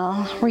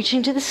 inhale,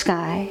 reaching to the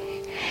sky.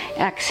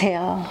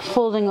 Exhale,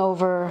 folding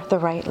over the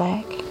right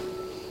leg.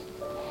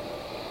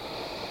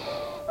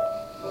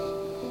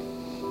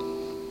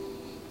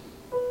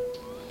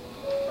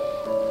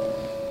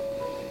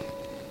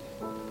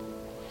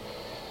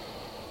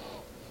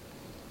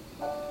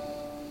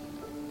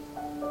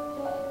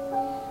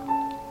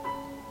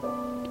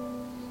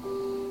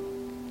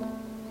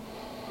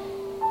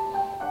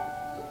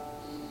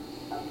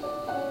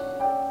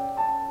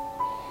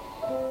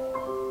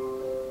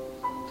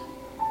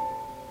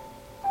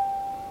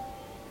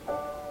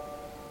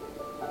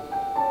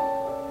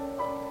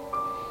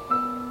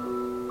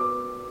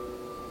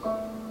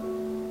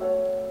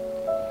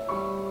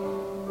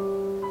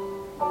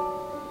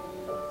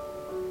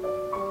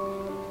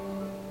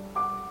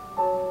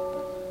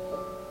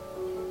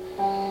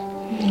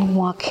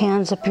 Walk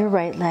hands up your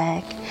right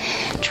leg.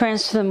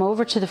 Transfer them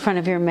over to the front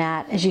of your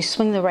mat as you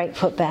swing the right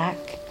foot back.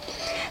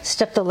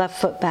 Step the left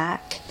foot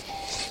back.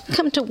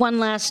 Come to one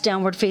last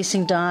downward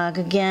facing dog.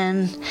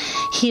 Again,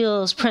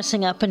 heels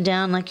pressing up and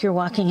down like you're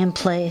walking in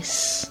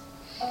place.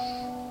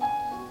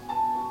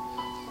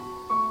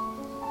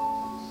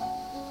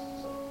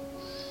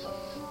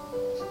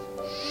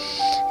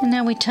 And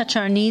now we touch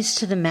our knees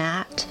to the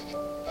mat.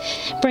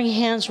 Bring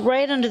hands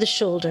right under the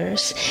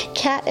shoulders.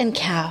 Cat and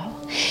cow.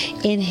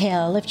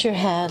 Inhale, lift your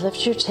head,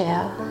 lift your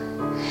tail.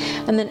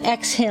 And then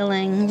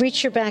exhaling,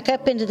 reach your back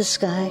up into the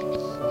sky.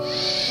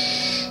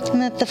 And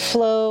let the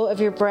flow of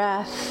your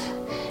breath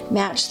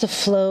match the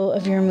flow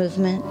of your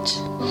movement.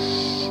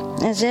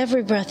 As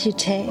every breath you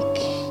take,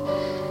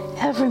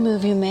 every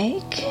move you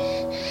make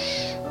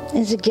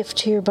is a gift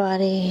to your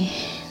body.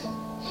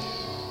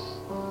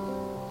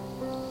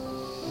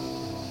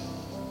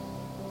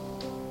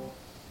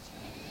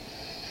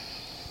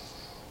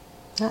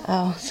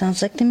 Uh-oh,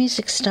 sounds like the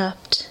music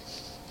stopped.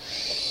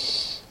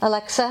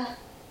 Alexa,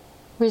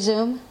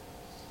 resume.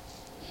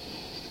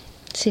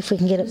 See if we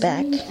can get it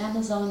back.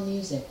 Amazon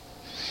Music.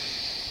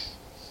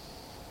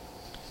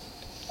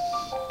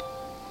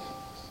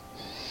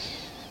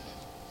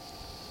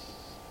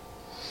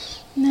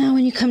 Now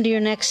when you come to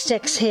your next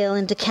exhale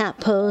into cat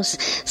pose,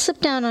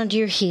 slip down onto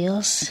your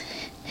heels.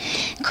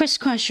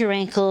 Crisscross your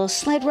ankles,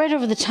 slide right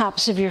over the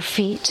tops of your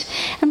feet,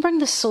 and bring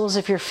the soles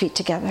of your feet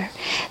together,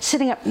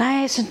 sitting up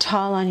nice and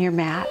tall on your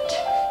mat.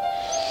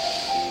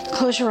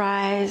 Close your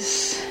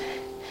eyes.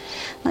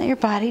 Let your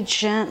body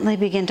gently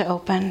begin to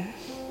open.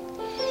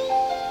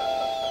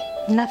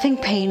 Nothing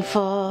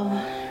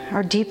painful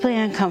or deeply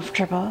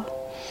uncomfortable.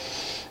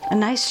 A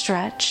nice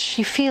stretch.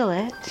 You feel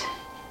it,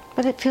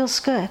 but it feels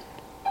good.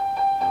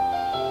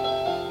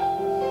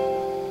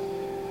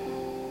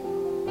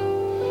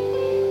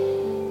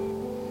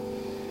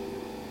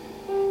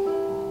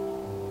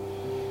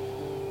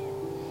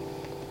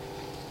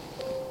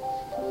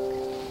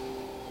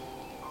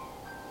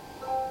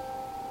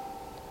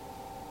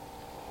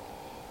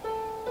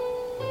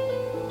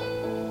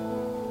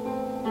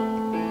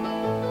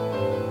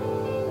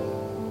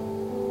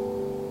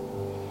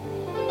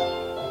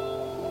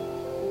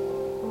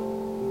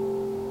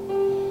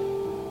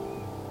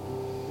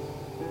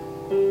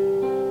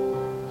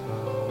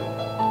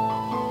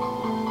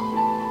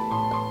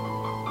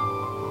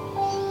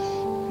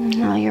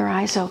 Now your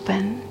eyes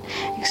open.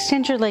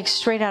 Extend your legs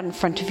straight out in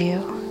front of you.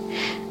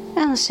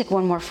 And let's take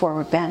one more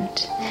forward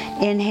bend.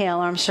 Inhale,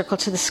 arms circle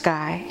to the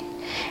sky.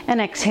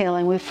 And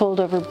exhaling, we fold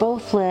over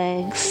both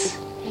legs,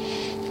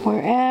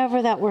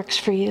 wherever that works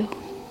for you.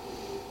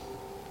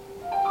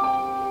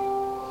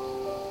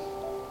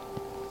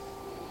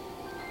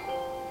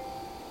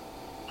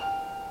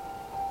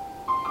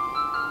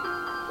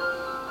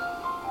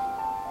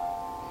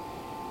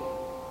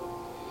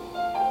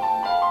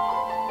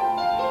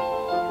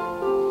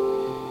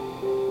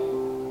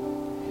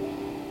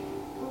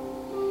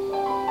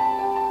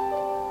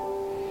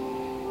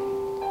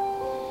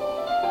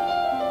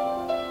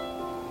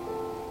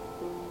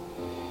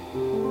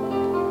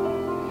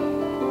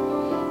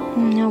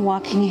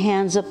 walking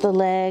hands up the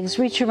legs,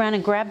 reach around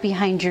and grab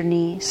behind your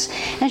knees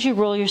as you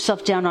roll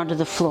yourself down onto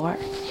the floor.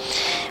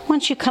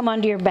 Once you come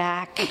onto your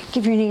back,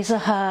 give your knees a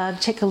hug,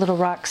 take a little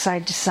rock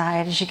side to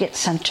side as you get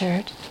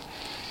centered.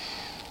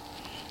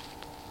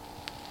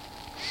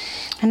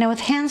 And now with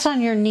hands on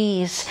your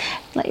knees,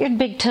 let your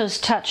big toes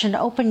touch and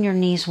open your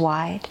knees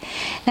wide.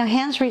 Now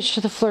hands reach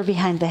to the floor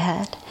behind the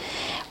head.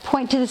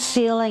 Point to the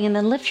ceiling and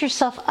then lift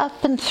yourself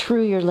up and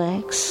through your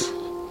legs.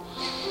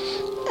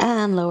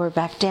 And lower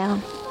back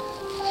down.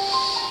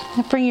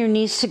 Now bring your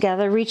knees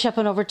together, reach up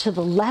and over to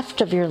the left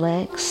of your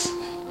legs.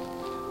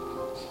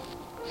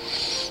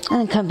 And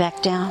then come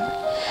back down.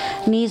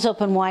 Knees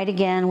open wide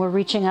again. We're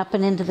reaching up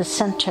and into the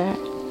center.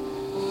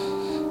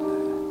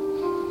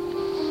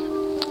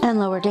 And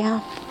lower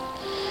down.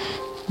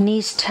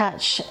 Knees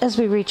touch as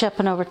we reach up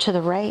and over to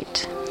the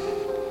right.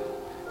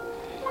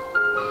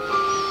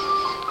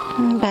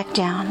 And back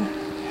down.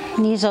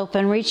 Knees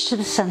open, reach to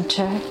the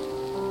center.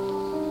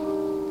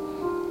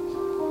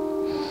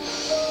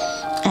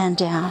 And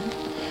down.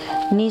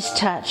 Knees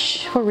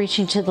touch. We're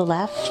reaching to the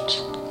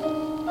left.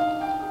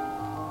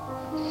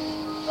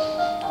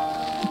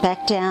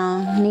 Back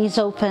down. Knees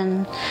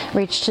open,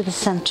 reach to the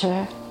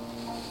center.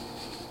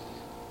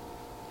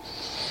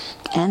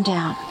 And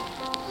down.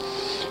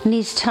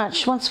 Knees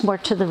touch once more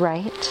to the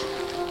right.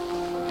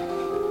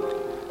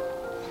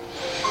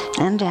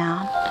 And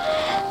down.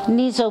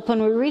 Knees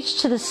open, we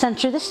reach to the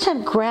center, this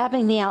time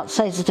grabbing the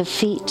outsides of the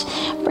feet.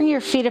 Bring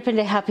your feet up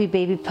into happy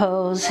baby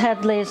pose.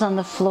 Head lays on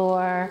the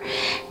floor.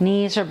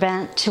 Knees are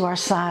bent to our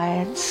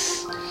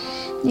sides.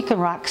 You can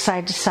rock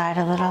side to side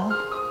a little.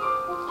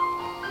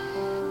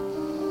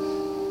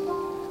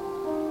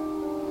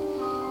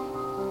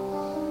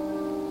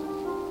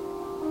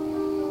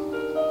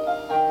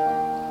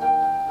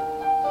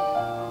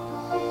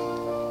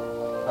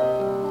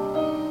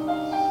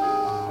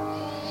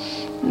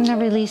 Now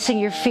releasing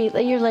your feet,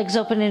 let your legs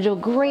open into a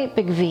great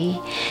big V.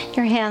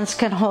 Your hands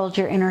can hold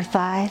your inner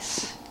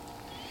thighs.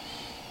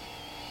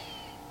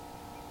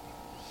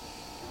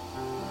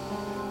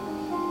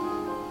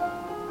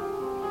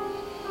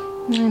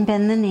 And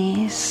bend the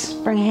knees.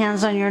 Bring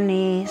hands on your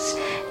knees,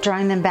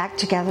 drawing them back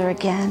together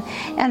again.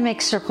 And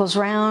make circles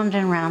round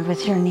and round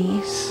with your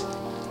knees.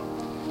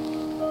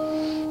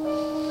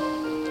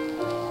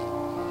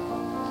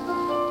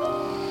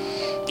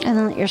 And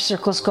then let your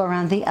circles go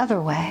around the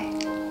other way.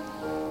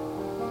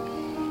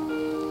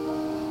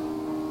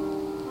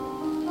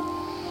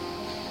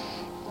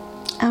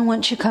 And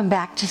once you come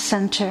back to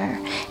center,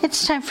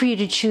 it's time for you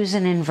to choose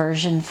an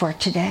inversion for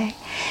today.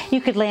 You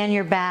could lay on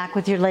your back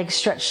with your legs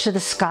stretched to the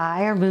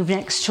sky or move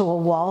next to a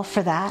wall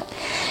for that.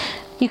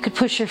 You could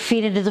push your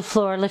feet into the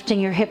floor,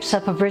 lifting your hips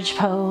up, a bridge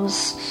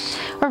pose,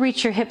 or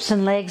reach your hips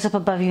and legs up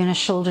above you in a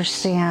shoulder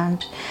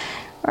stand.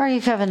 Or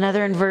if you have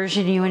another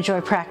inversion you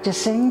enjoy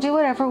practicing, do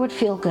whatever would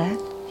feel good.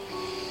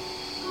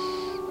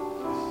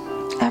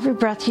 Every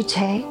breath you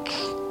take,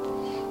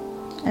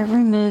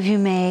 every move you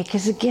make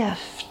is a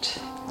gift.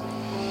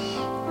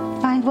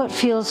 Find what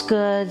feels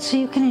good so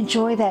you can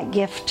enjoy that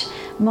gift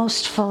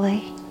most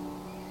fully,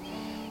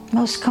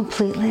 most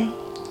completely.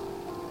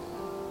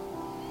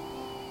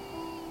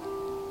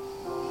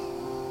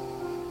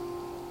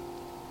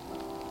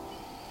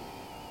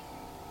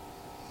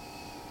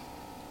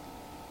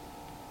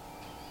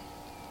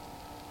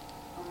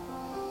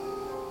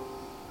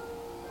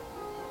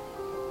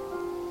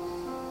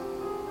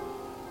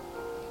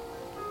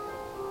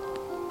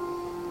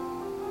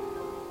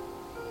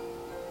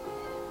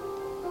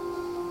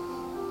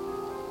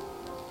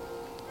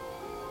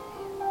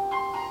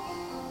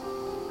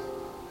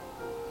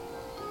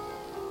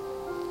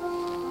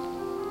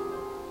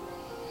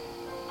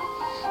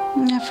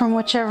 From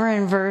whichever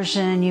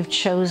inversion you've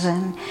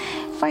chosen,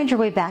 find your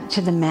way back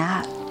to the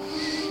mat.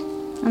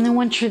 And then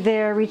once you're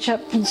there, reach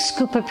up and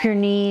scoop up your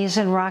knees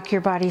and rock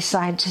your body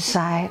side to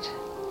side.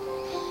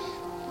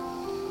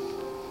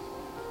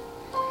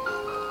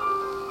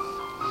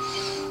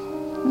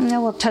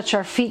 Now we'll touch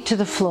our feet to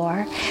the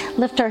floor,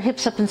 lift our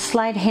hips up and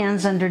slide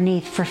hands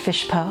underneath for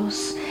fish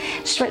pose.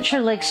 Stretch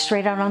your legs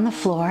straight out on the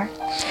floor.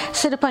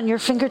 Sit up on your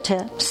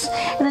fingertips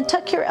and then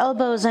tuck your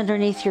elbows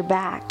underneath your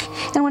back.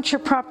 And once you're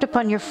propped up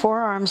on your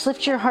forearms,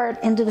 lift your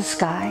heart into the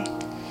sky.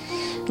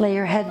 Lay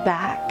your head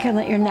back and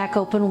let your neck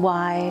open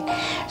wide.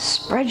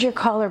 Spread your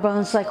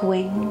collarbones like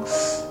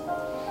wings.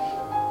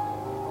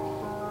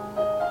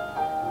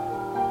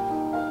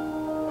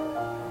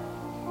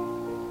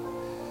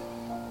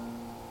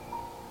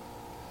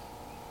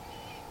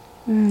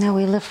 Now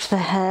we lift the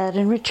head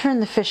and return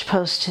the fish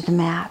pose to the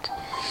mat.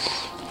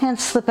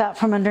 Hands slip out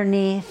from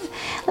underneath.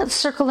 Let's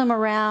circle them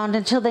around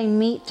until they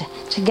meet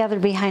together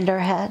behind our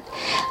head.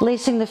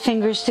 Lacing the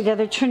fingers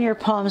together, turn your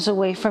palms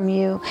away from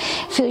you.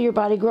 Feel your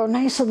body grow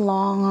nice and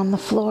long on the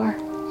floor.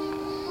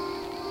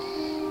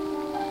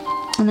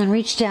 And then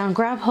reach down,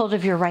 grab hold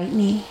of your right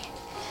knee.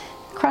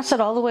 Cross it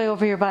all the way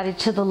over your body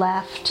to the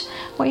left,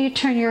 while you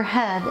turn your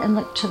head and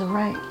look to the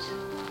right.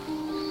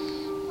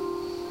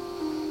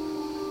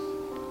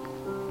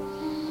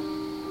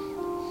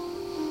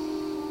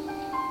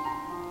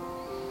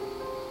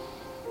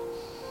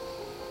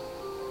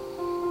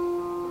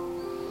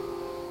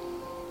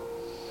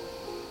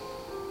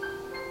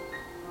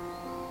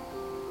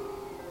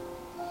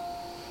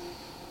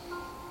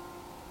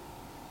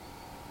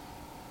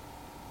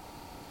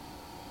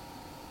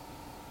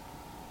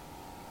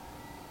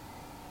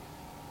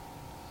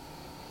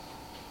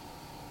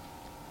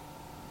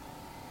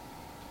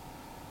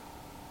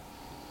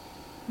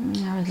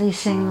 Now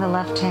releasing the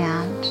left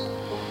hand.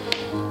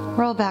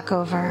 Roll back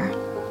over.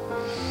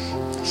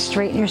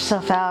 Straighten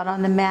yourself out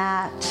on the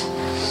mat.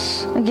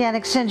 Again,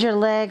 extend your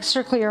legs,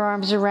 circle your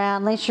arms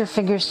around, lace your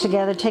fingers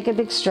together, take a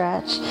big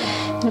stretch.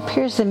 It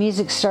appears the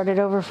music started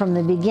over from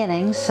the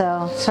beginning,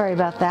 so sorry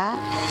about that.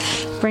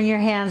 Bring your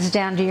hands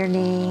down to your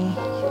knee,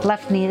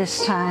 left knee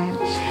this time.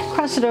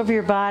 Cross it over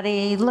your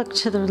body, look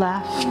to the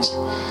left.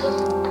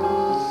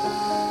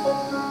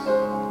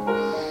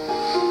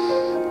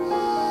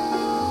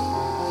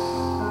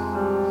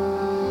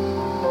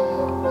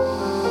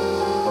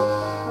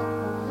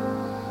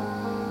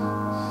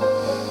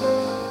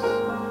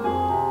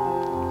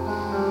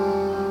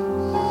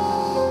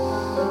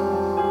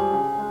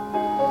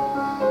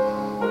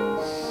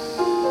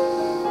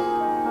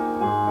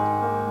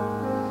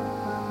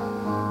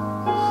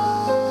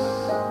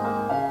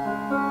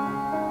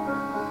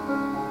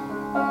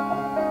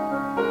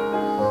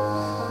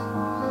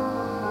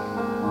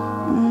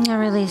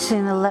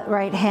 Releasing the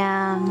right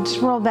hand,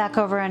 roll back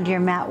over onto your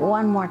mat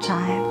one more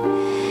time.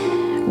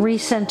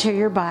 Recenter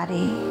your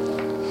body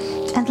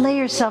and lay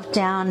yourself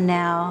down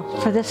now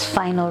for this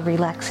final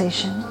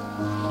relaxation.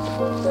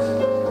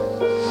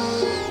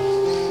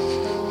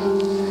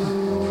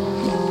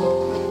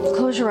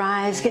 Close your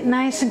eyes, get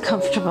nice and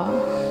comfortable.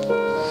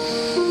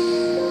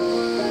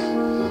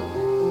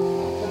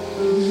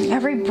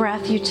 Every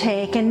breath you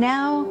take and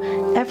now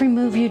every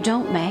move you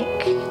don't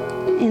make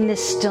in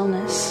this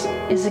stillness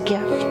is a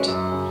gift.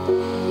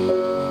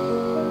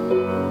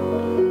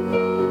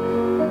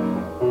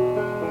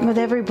 With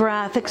every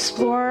breath,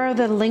 explore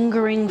the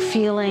lingering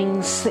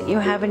feelings that you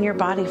have in your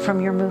body from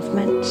your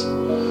movement.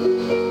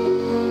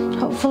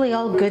 Hopefully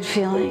all good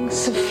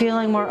feelings of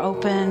feeling more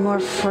open, more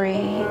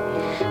free,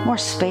 more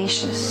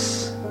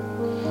spacious.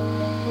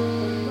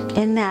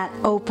 In that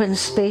open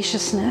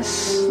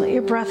spaciousness, let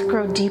your breath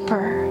grow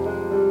deeper.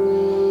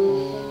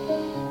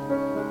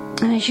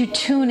 And as you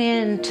tune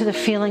in to the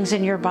feelings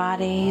in your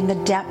body and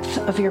the depth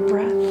of your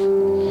breath,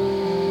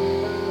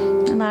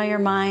 allow your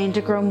mind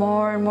to grow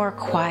more and more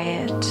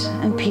quiet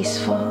and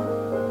peaceful.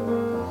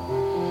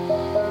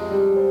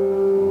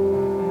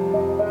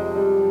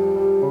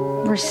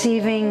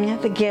 Receiving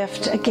the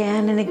gift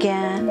again and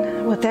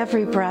again with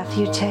every breath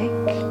you take.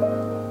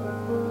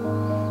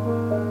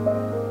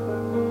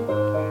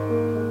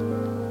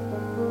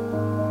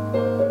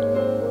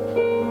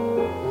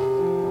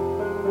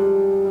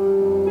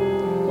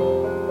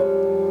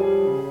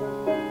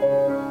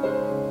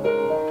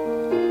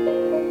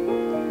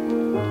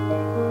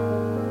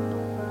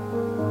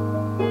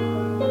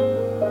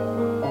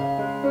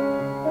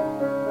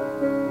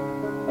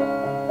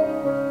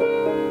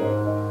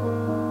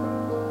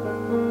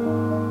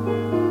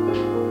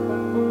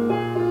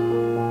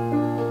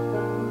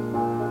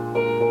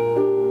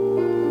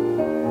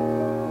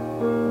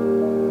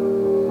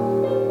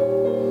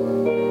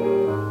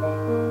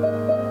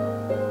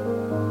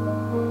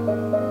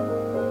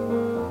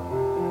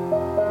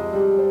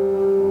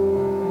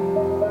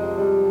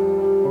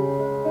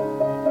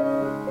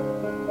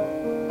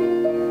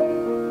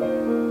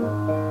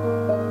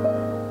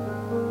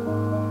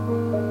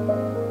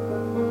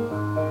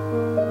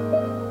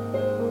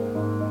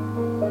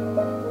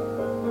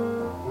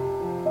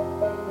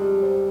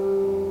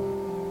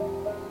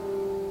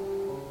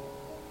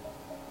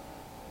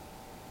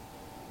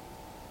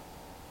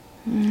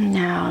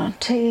 Now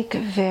take a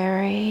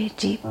very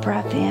deep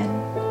breath in.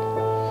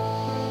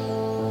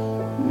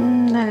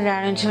 Let it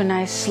out into a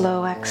nice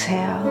slow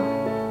exhale.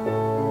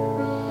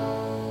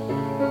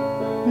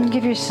 And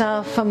give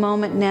yourself a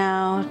moment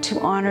now to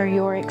honor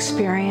your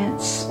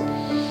experience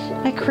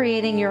by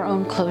creating your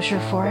own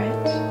closure for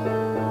it.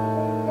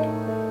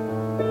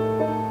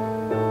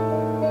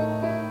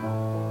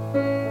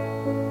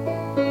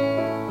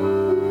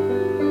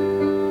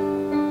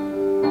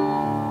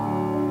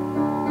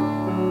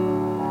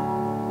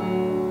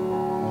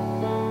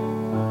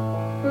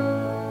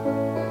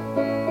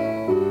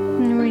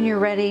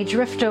 Ready,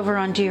 drift over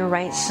onto your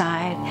right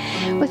side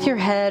with your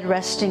head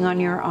resting on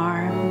your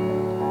arm.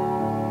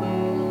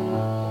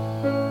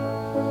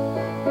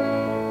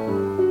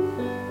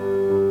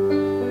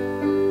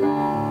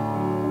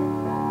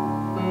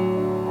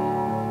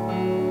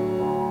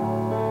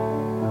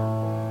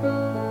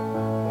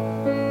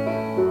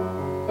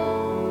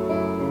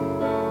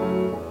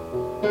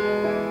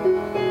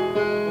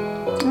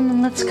 And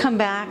then let's come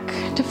back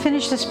to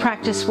finish this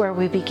practice where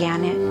we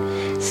began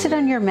it. Sit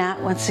on your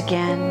mat once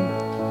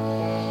again.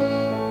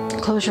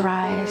 Close your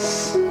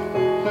eyes.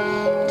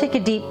 Take a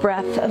deep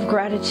breath of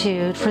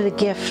gratitude for the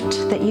gift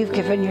that you've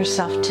given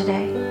yourself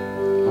today.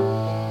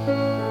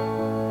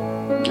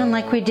 And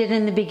like we did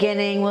in the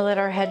beginning, we'll let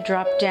our head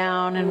drop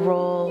down and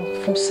roll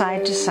from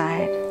side to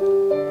side.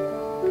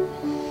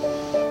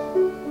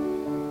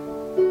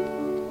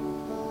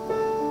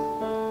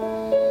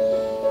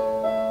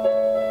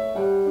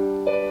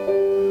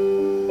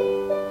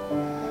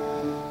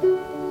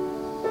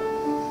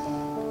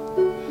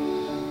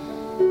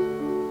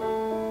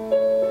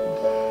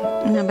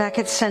 Now back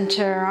at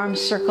center, arms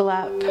circle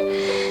up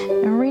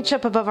and reach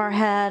up above our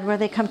head where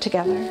they come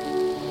together.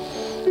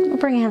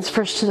 bring hands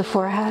first to the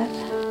forehead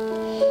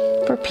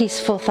for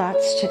peaceful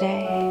thoughts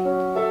today.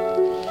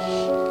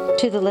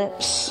 To the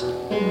lips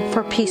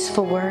for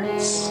peaceful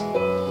words.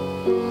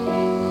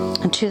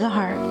 And to the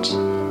heart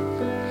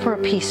for a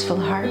peaceful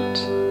heart.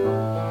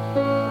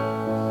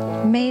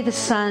 May the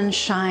sun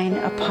shine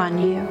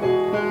upon you.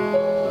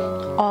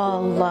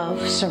 All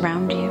love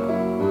surround you.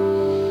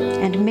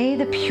 And may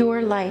the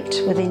pure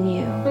light within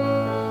you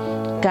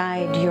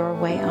guide your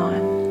way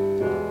on.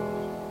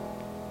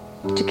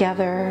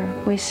 Together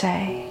we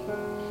say,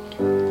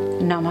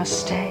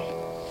 Namaste.